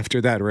 days after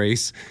that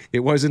race.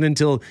 It wasn't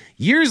until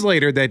years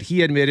later that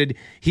he admitted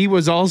he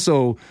was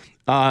also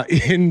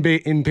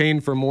in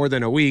pain for more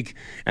than a week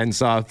and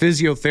saw a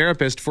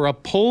physiotherapist for a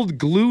pulled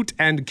glute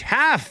and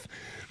calf.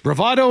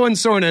 Bravado and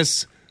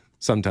soreness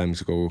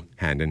sometimes go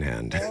hand in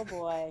hand. Oh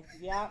boy,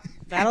 yeah,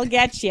 that'll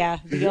get you.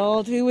 The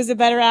old who was a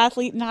better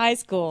athlete in high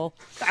school.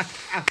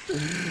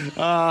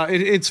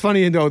 It's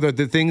funny, though, that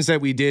the things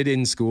that we did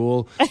in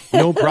school,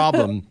 no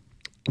problem.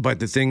 But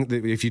the thing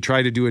that if you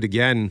try to do it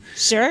again,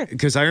 sure.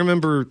 Because I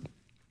remember.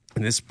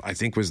 And this, I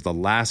think, was the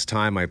last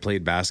time I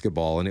played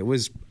basketball. And it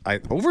was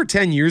over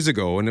 10 years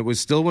ago. And it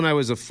was still when I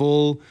was a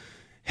full,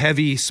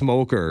 heavy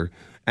smoker.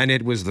 And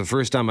it was the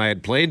first time I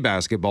had played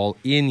basketball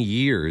in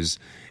years.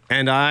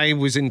 And I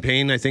was in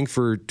pain, I think,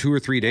 for 2 or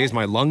 3 days.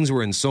 My lungs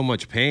were in so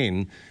much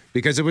pain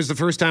because it was the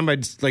first time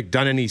I'd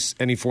done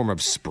any form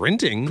of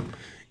sprinting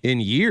in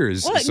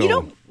years. Well, so. you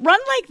don't run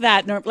like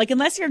that, like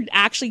unless you're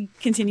actually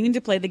continuing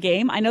to play the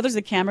game. I know there's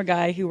a camera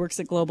guy who works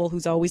at Global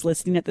who's always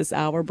listening at this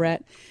hour,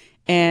 Brett.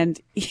 And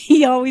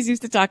he always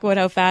used to talk about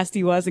how fast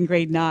he was in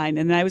grade 9.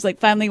 And I was like,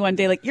 finally one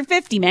day, like, you're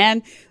 50,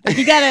 man. Like,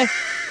 you gotta,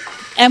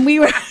 and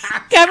we were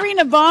covering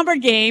a Bomber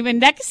game.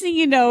 And next thing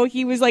you know,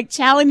 he was like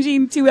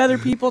challenging 2 other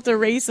people to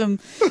race him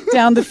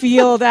down the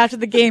field after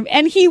the game.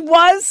 And he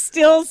was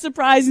still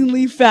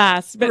surprisingly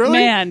fast. But Really?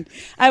 man,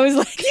 I was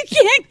like, you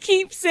can't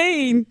keep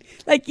saying,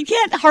 like, you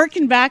can't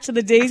harken back to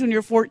the days when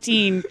you're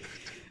 14,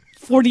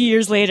 40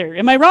 years later.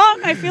 Am I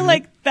wrong? I feel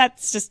like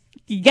that's just,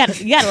 you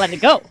gotta let it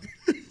go.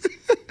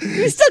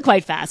 You're still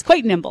quite fast,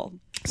 quite nimble.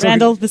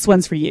 Randall, this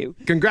one's for you.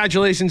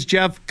 Congratulations,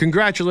 Jeff.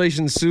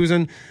 Congratulations,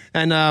 Susan.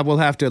 And we'll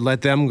have to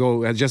let them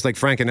go, just like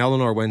Frank and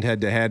Eleanor went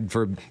head-to-head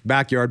for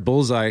Backyard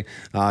Bullseye.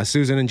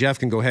 Susan and Jeff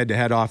can go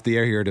head-to-head off the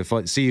air here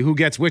to see who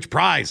gets which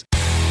prize.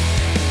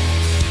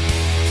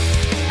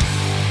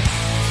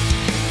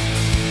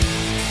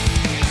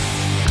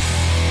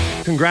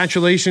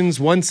 Congratulations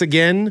once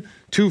again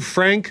to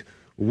Frank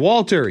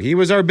Walter. He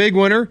was our big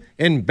winner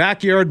in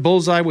Backyard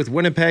Bullseye with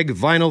Winnipeg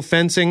Vinyl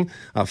Fencing,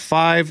 a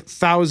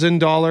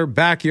 $5,000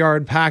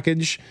 backyard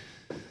package.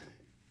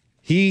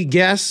 He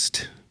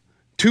guessed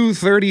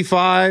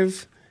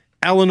 235.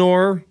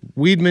 Eleanor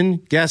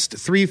Weedman guessed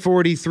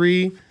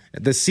 343.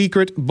 The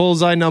secret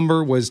bullseye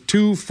number was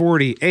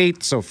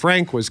 248, so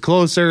Frank was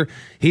closer.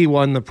 He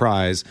won the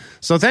prize.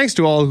 So thanks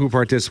to all who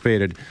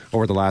participated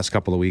over the last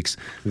couple of weeks.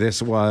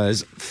 This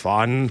was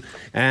fun.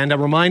 And a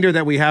reminder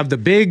that we have the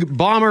Big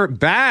Bomber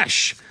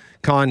Bash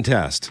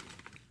contest.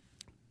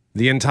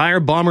 The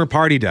entire Bomber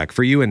party deck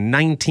for you and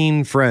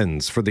 19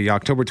 friends for the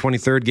October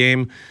 23rd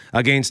game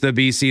against the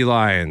BC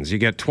Lions. You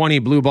get 20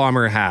 Blue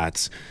Bomber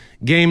hats,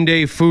 game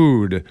day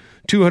food,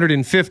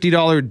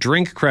 $250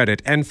 drink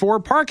credit, and 4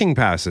 parking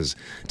passes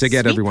to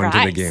get Sweet everyone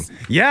prize. to the game.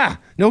 Yeah,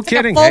 no It's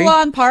kidding. like a Hey?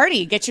 full-on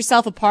party. Get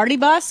yourself a party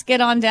bus.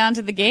 Get on down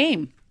to the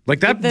game. Like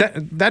that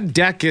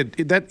deck,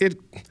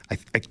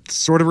 I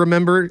sort of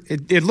remember.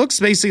 It looks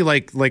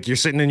basically like you're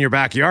sitting in your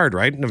backyard,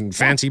 right?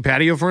 Fancy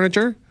patio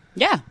furniture.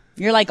 Yeah.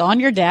 You're like on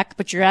your deck,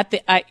 but you're at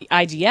the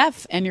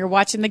IGF and you're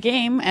watching the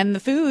game, and the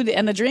food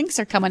and the drinks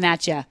are coming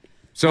at you.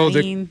 So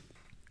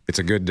it's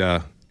a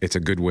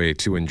good way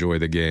to enjoy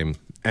the game.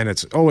 And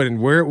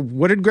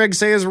what did Greg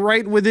say is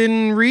right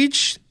within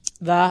reach?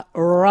 The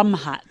rum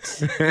hut.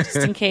 Just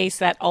in case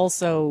that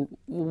also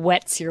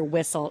wets your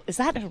whistle. Is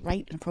that a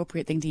right and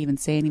appropriate thing to even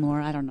say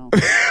anymore? I don't know.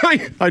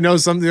 I know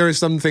there are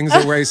some things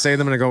where I say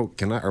them and I go,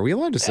 are we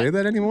allowed to say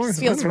that anymore? It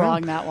feels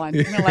wrong, that one.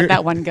 I'm going to let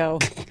that one go.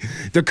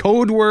 The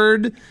code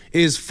word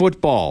is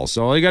football.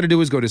 So all you got to do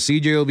is go to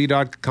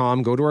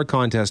cjlb.com, go to our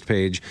contest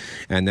page,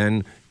 and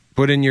then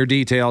put in your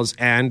details,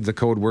 and the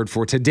code word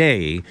for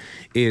today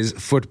is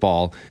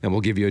football, and we'll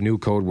give you a new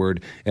code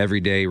word every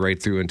day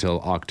right through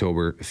until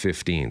October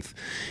 15th.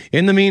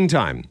 In the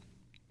meantime,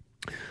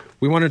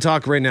 we want to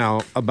talk right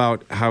now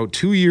about how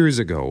 2 years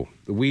ago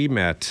we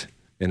met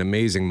an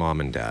amazing mom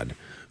and dad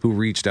who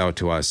reached out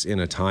to us in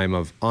a time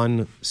of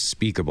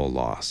unspeakable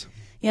loss.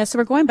 Yeah, so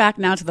we're going back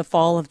now to the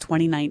fall of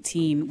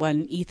 2019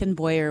 when Ethan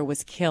Boyer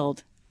was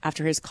killed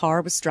after his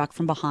car was struck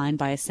from behind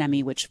by a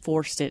semi, which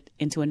forced it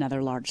into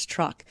another large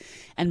truck.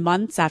 And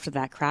months after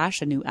that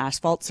crash, a new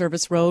asphalt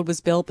service road was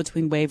built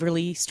between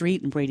Waverly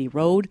Street and Brady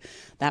Road.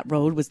 That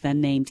road was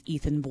then named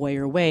Ethan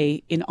Boyer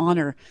Way in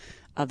honor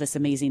of this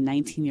amazing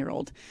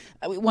 19-year-old.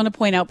 We want to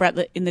point out, Brett,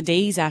 that in the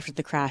days after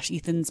the crash,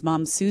 Ethan's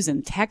mom,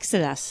 Susan,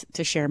 texted us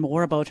to share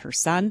more about her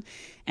son,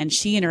 and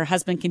she and her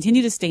husband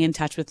continue to stay in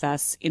touch with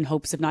us in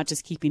hopes of not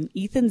just keeping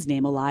Ethan's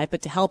name alive,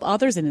 but to help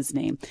others in his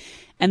name.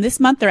 And this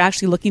month, they're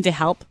actually looking to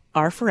help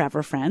our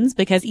forever friends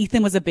because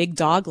Ethan was a big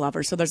dog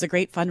lover. So there's a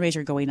great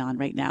fundraiser going on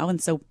right now.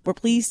 And so we're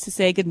pleased to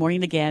say good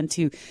morning again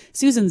to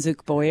Susan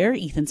Zook Boyer,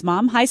 Ethan's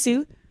mom. Hi,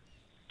 Sue.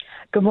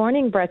 Good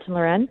morning, Brett and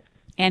Loren.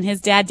 And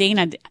his dad,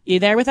 Dana. You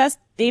there with us,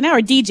 Dana,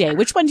 or DJ?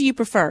 Which one do you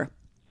prefer?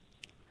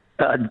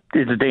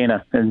 It's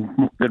Dana,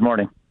 and good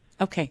morning.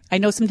 Okay. I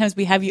know sometimes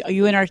we have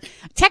you in our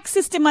text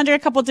system under a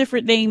couple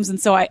different names, and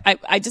so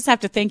I just have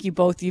to thank you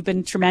both. You've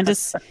been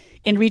tremendous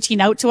in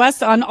reaching out to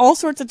us on all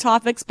sorts of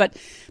topics, but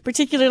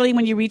particularly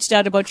when you reached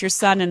out about your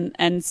son.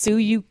 And Sue,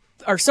 you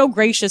are so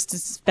gracious to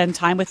spend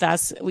time with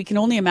us. We can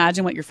only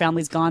imagine what your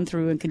family's gone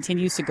through and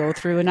continues to go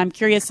through. And I'm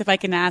curious if I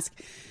can ask,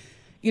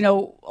 a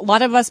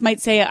lot of us might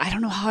say, I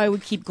don't know how I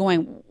would keep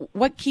going.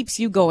 What keeps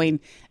you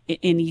going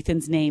in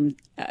Ethan's name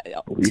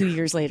 2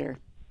 years later?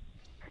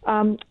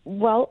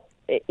 Well,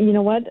 you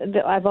know what?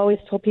 I've always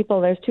told people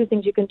there's 2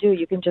 things you can do.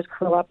 You can just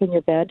curl up in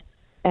your bed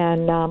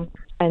and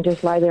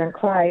just lie there and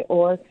cry,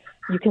 or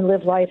you can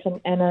live life.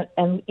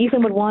 And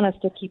Ethan would want us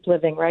to keep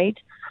living, right?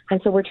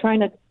 And so we're trying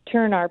to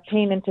turn our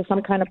pain into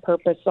some kind of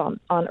purpose on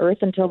earth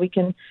until we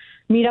can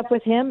meet up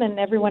with him and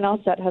everyone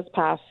else that has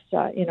passed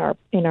in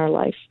our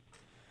life.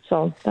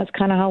 So that's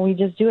kind of how we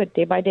just do it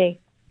day by day.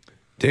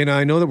 Dana,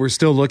 I know that we're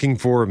still looking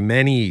for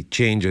many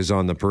changes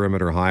on the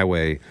perimeter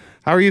highway.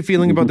 How are you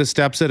feeling about the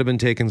steps that have been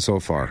taken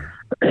so far?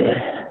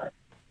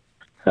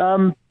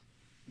 They're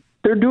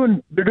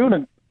doing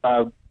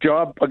A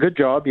good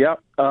job, yeah.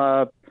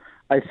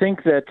 I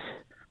think that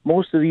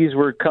most of these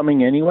were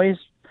coming anyways.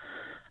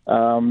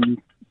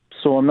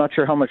 So I'm not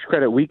sure how much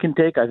credit we can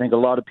take. I think a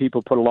lot of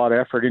people put a lot of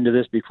effort into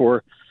this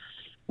before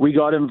we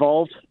got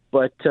involved,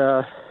 but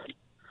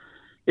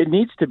it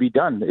needs to be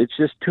done. It's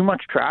just too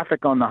much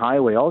traffic on the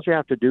highway. All you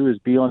have to do is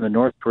be on the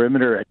north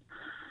perimeter at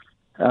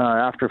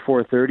after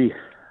 4:30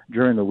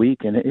 during the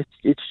week, and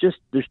it's just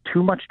there's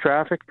too much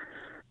traffic,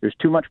 there's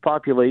too much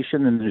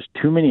population, and there's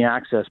too many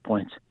access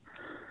points.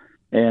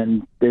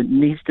 And it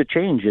needs to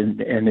change,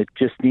 and it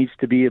just needs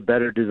to be a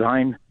better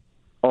design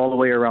all the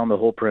way around the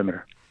whole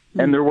perimeter.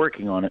 And they're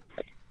working on it.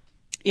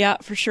 Yeah,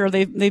 for sure.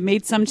 They've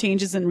made some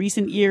changes in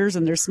recent years,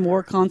 and there's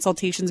more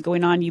consultations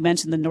going on. You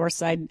mentioned the north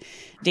side,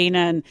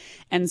 Dana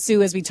and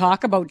Sue, as we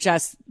talk about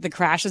just the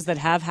crashes that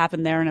have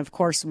happened there, and of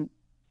course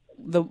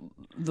the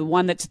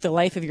one that took the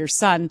life of your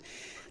son.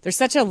 There's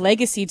such a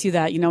legacy to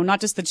that,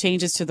 not just the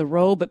changes to the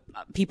road, but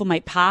people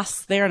might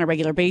pass there on a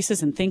regular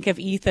basis and think of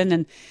Ethan.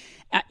 And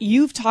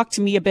you've talked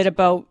to me a bit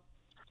about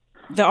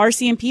the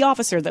RCMP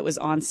officer that was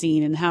on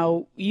scene and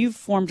how you've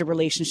formed a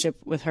relationship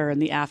with her in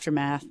the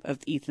aftermath of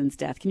Ethan's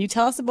death. Can you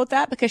tell us about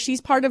that? Because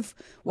she's part of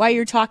why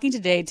you're talking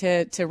today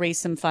to raise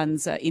some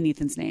funds in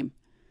Ethan's name.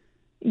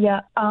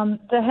 Yeah, the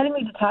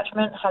Headingley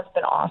detachment has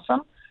been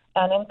awesome.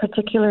 And in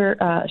particular,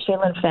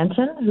 Shaylin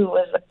Fenton, who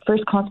was the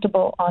first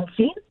constable on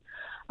scene.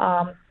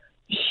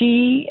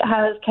 She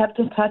has kept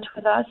in touch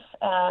with us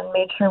and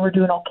made sure we're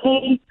doing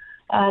okay.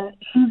 And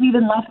she's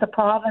even left the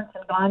province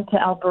and gone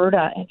to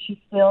Alberta, and she's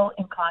still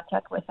in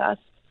contact with us.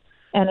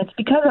 And it's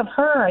because of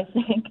her, I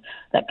think,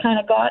 that kind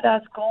of got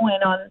us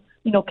going on,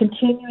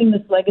 continuing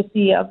this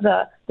legacy of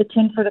the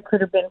tin for the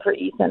critter bin for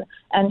Ethan.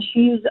 And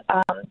she's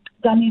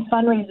done these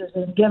fundraisers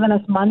and given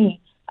us money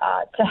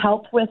to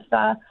help with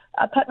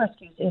pet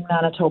rescues in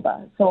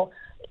Manitoba. So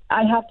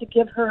I have to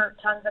give her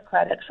tons of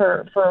credit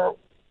for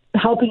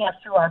helping us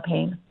through our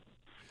pain.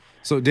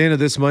 So, Dana,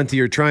 this month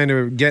you're trying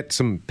to get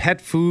some pet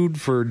food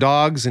for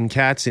dogs and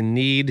cats in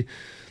need.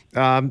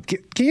 Can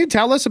you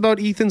tell us about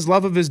Ethan's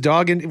love of his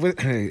dog? And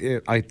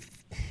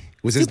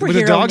was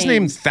the dog's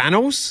name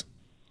Thanos?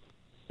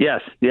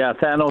 Yes, yeah.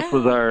 Thanos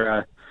was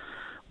our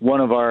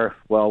one of our.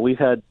 Well, we've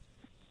had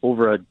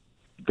over a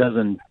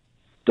dozen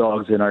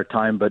dogs in our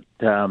time, but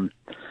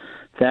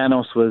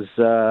Thanos was.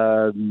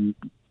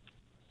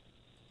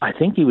 I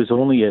think he was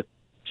only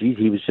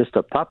he was just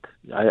a pup.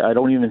 I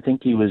don't even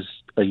think he was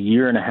a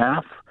year and a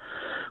half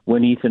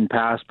when Ethan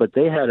passed, but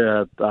they had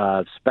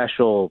a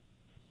special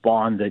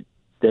bond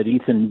that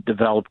Ethan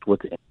developed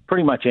with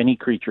pretty much any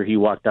creature he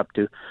walked up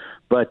to.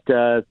 But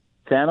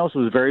Thanos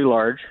was very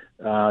large.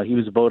 He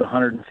was about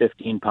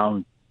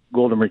 115-pound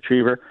golden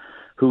retriever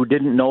who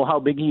didn't know how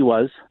big he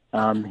was.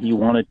 He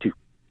wanted to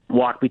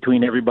walk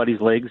between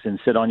everybody's legs and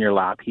sit on your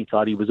lap. He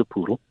thought he was a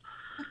poodle.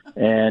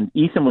 And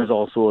Ethan was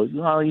also,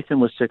 Ethan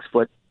was 6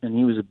 foot, and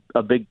he was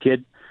a big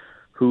kid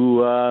who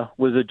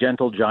was a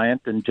gentle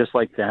giant, and just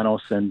like Thanos.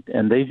 And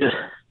they just,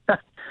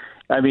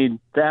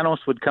 Thanos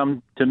would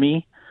come to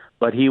me,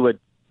 but he would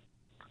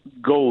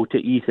go to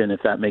Ethan,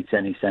 if that makes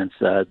any sense.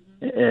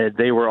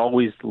 They were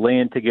always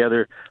laying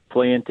together,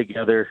 playing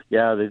together.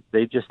 Yeah,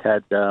 they just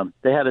had,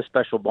 they had a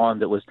special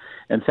bond that was,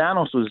 and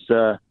Thanos was,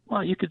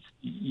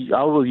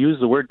 I will use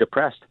the word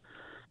depressed.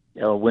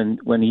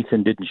 When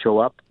Ethan didn't show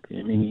up.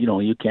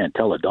 You can't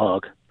tell a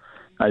dog.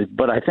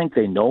 But I think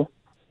they know,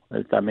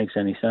 if that makes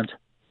any sense.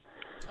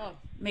 Oh,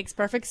 makes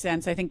perfect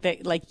sense. I think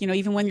that,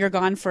 even when you're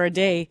gone for a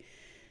day,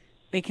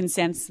 they can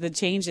sense the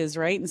changes,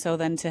 right? And so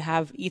then to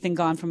have Ethan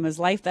gone from his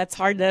life, that's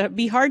hard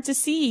to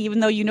see, even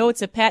though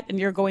it's a pet and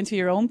you're going through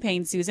your own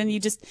pain, Susan. You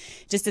just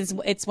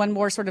it's one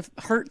more sort of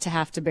hurt to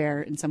have to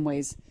bear in some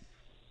ways.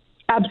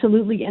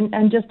 Absolutely.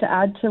 And just to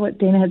add to what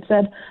Dana had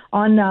said,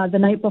 on the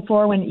night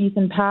before when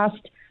Ethan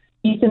passed,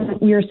 we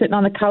were sitting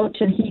on the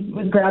couch and he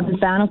was grabbing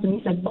Thanos and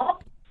he said,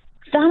 "Look,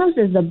 Thanos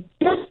is the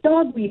best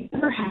dog we've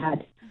ever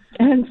had."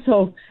 And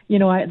so,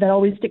 that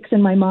always sticks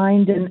in my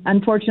mind. And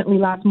unfortunately,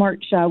 last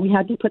March, we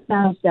had to put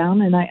Thanos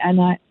down, and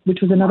I which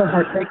was another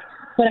heartbreak.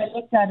 But I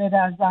looked at it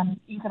as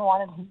Ethan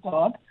wanted his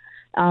dog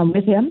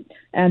with him,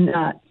 and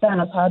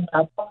Thanos had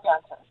bone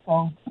cancer.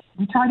 So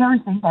we tried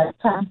everything, but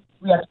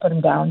we had to put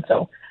him down.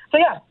 So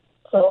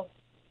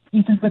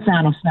Ethan's with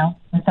Thanos now,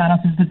 and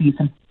Thanos is with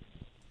Ethan.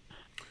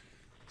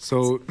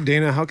 So,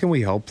 Dana, how can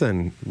we help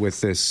then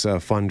with this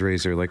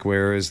fundraiser? Like,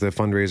 where is the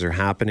fundraiser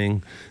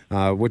happening?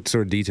 What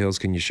sort of details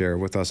can you share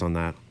with us on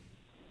that?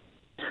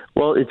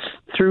 Well, it's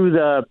through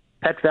the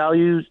Pet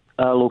Values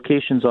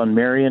locations on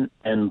Marion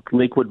and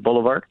Lakewood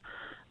Boulevard.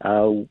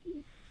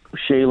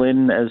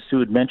 Shaylin, as Sue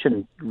had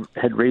mentioned,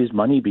 had raised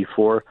money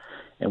before,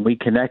 and we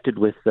connected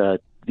with the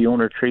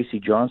owner, Tracy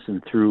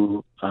Johnson,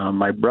 through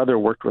my brother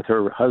worked with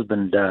her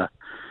husband,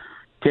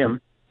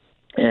 Tim,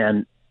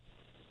 and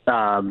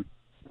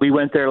we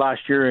went there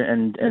last year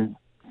and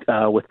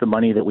with the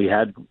money that we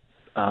had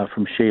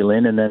from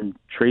Shaylin, and then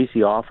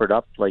Tracy offered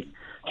up,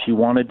 she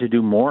wanted to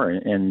do more.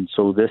 And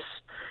so this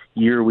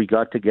year we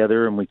got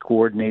together and we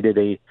coordinated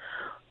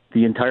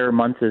the entire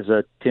month as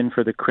a tin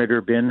for the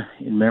critter bin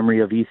in memory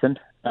of Ethan.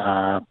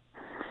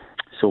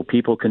 so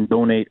people can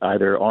donate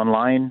either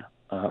online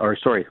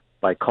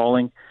by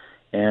calling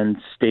and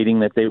stating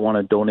that they want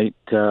to donate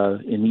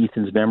in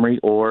Ethan's memory,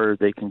 or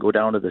they can go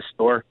down to the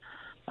store.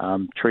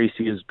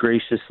 Tracy has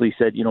graciously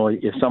said,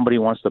 if somebody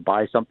wants to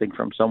buy something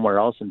from somewhere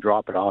else and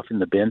drop it off in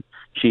the bin,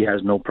 she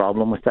has no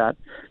problem with that.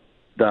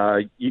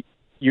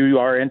 You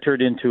are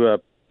entered into a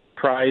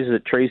prize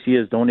that Tracy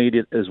has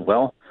donated as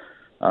well,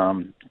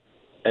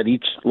 at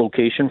each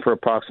location for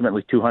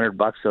approximately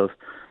 $200 of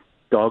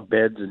dog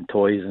beds and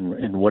toys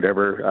and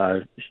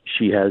whatever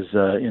she has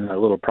in a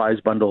little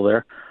prize bundle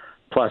there.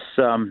 Plus,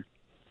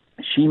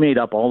 she made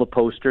up all the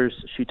posters.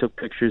 She took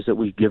pictures that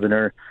we've given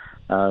her.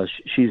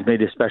 She's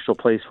made a special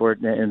place for it,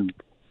 and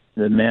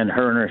her and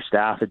her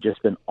staff have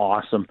just been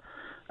awesome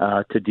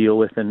to deal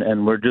with,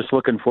 and we're just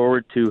looking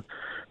forward to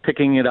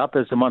picking it up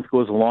as the month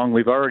goes along.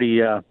 We've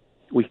already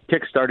we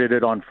kick-started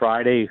it on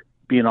Friday,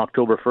 being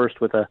October 1st,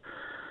 with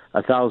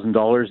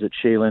 $1,000 that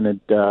Shaylin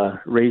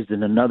had raised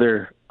in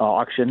another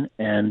auction,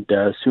 and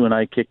Sue and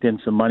I kicked in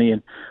some money,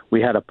 and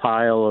we had a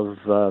pile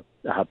of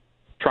a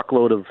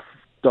truckload of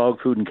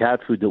dog food and cat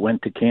food that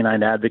went to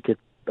Canine Advocate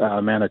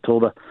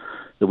Manitoba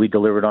that we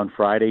delivered on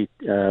Friday.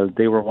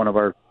 They were one of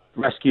our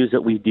rescues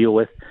that we deal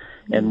with,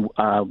 and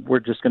we're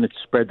just going to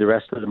spread the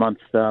rest of the month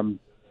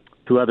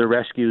to other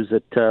rescues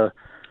that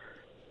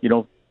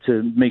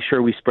to make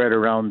sure we spread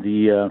around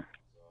the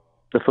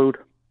food.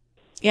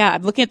 Yeah,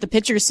 I'm looking at the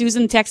pictures.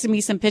 Susan texted me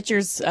some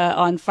pictures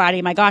on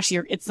Friday. My gosh,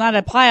 it's not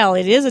a pile.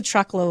 It is a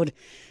truckload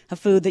of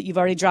food that you've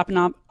already dropped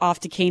off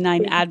to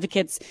Canine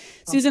Advocates.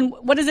 Susan,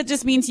 what does it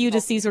just mean to you to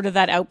see sort of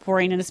that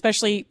outpouring, and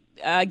especially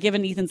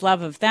given Ethan's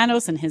love of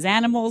Thanos and his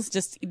animals,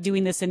 just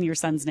doing this in your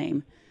son's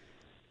name?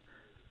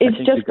 It's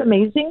just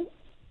amazing.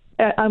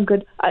 I'm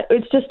good.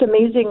 It's just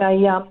amazing.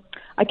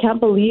 I can't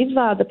believe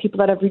the people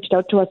that have reached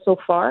out to us so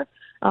far.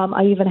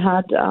 I even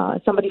had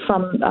somebody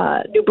from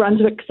New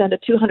Brunswick send a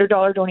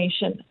 $200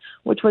 donation,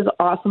 which was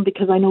awesome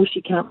because I know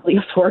she can't really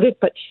afford it,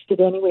 but she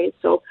did anyway.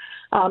 So,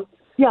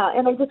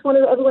 and I just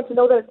wanted everyone to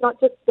know that it's not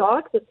just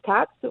dogs, it's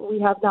cats. We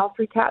have now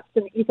 3 cats,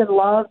 and Ethan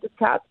loved his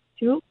cats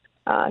too.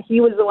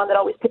 He was the one that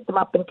always picked them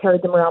up and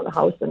carried them around the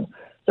house. And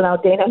so now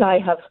Dana and I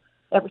have,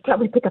 every time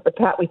we pick up a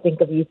cat, we think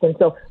of Ethan.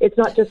 So it's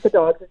not just the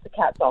dogs, it's the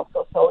cats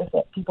also. So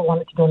if people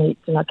wanted to donate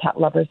to our cat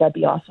lovers, that'd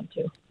be awesome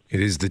too. It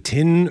is the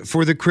Tin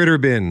for the Critter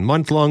Bin,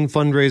 month-long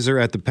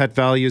fundraiser at the Pet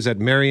Values at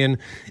Marion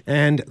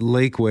and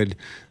Lakewood.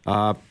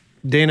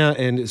 Dana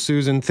and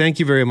Susan, thank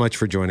you very much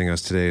for joining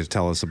us today to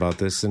tell us about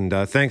this, and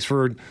thanks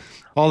for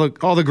all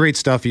the great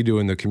stuff you do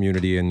in the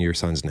community in your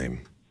son's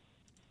name.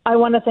 I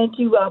want to thank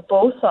you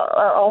both,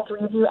 all 3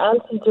 of you, and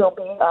CJOB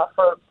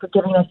for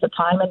giving us the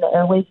time and the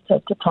airways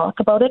to talk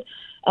about it,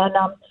 and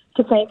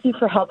to thank you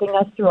for helping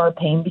us through our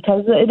pain,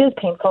 because it is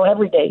painful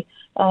every day.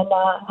 And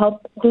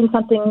help doing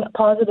something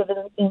positive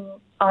in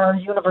our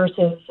universe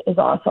is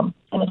awesome,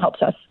 and it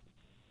helps us.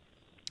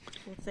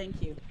 Well, thank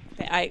you.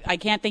 I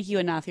can't thank you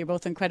enough. You're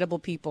both incredible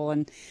people,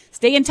 and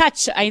stay in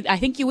touch. I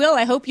think you will.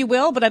 I hope you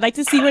will, but I'd like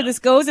to see where this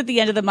goes at the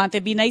end of the month.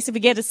 It'd be nice if we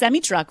get a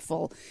semi-truck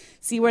full.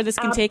 See where this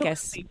can take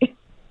us.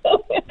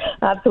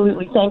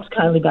 Absolutely. Thanks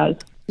kindly, guys.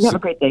 You have a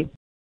great day.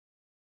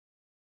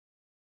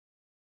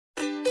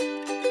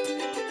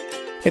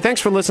 Hey,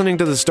 thanks for listening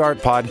to the Start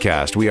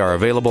Podcast. We are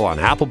available on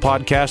Apple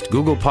Podcast,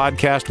 Google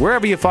Podcast,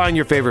 wherever you find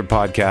your favorite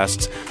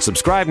podcasts.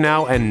 Subscribe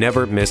now and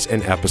never miss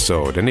an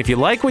episode. And if you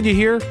like what you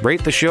hear,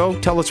 rate the show,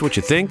 tell us what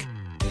you think,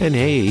 and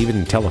hey,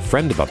 even tell a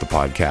friend about the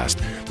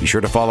podcast. Be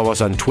sure to follow us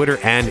on Twitter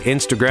and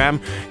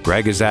Instagram.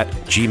 Greg is at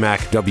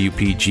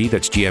GMACWPG,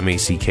 that's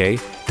GMACK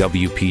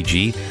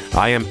WPG.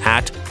 I am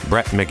at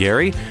Brett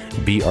McGarry,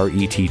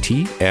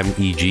 BRETTMEGARRY.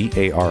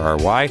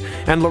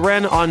 And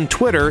Loren on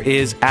Twitter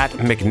is at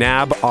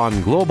McNabb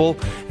on Global,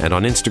 and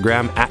on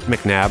Instagram at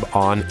McNabb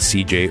on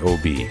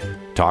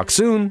CJOB. Talk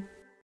soon.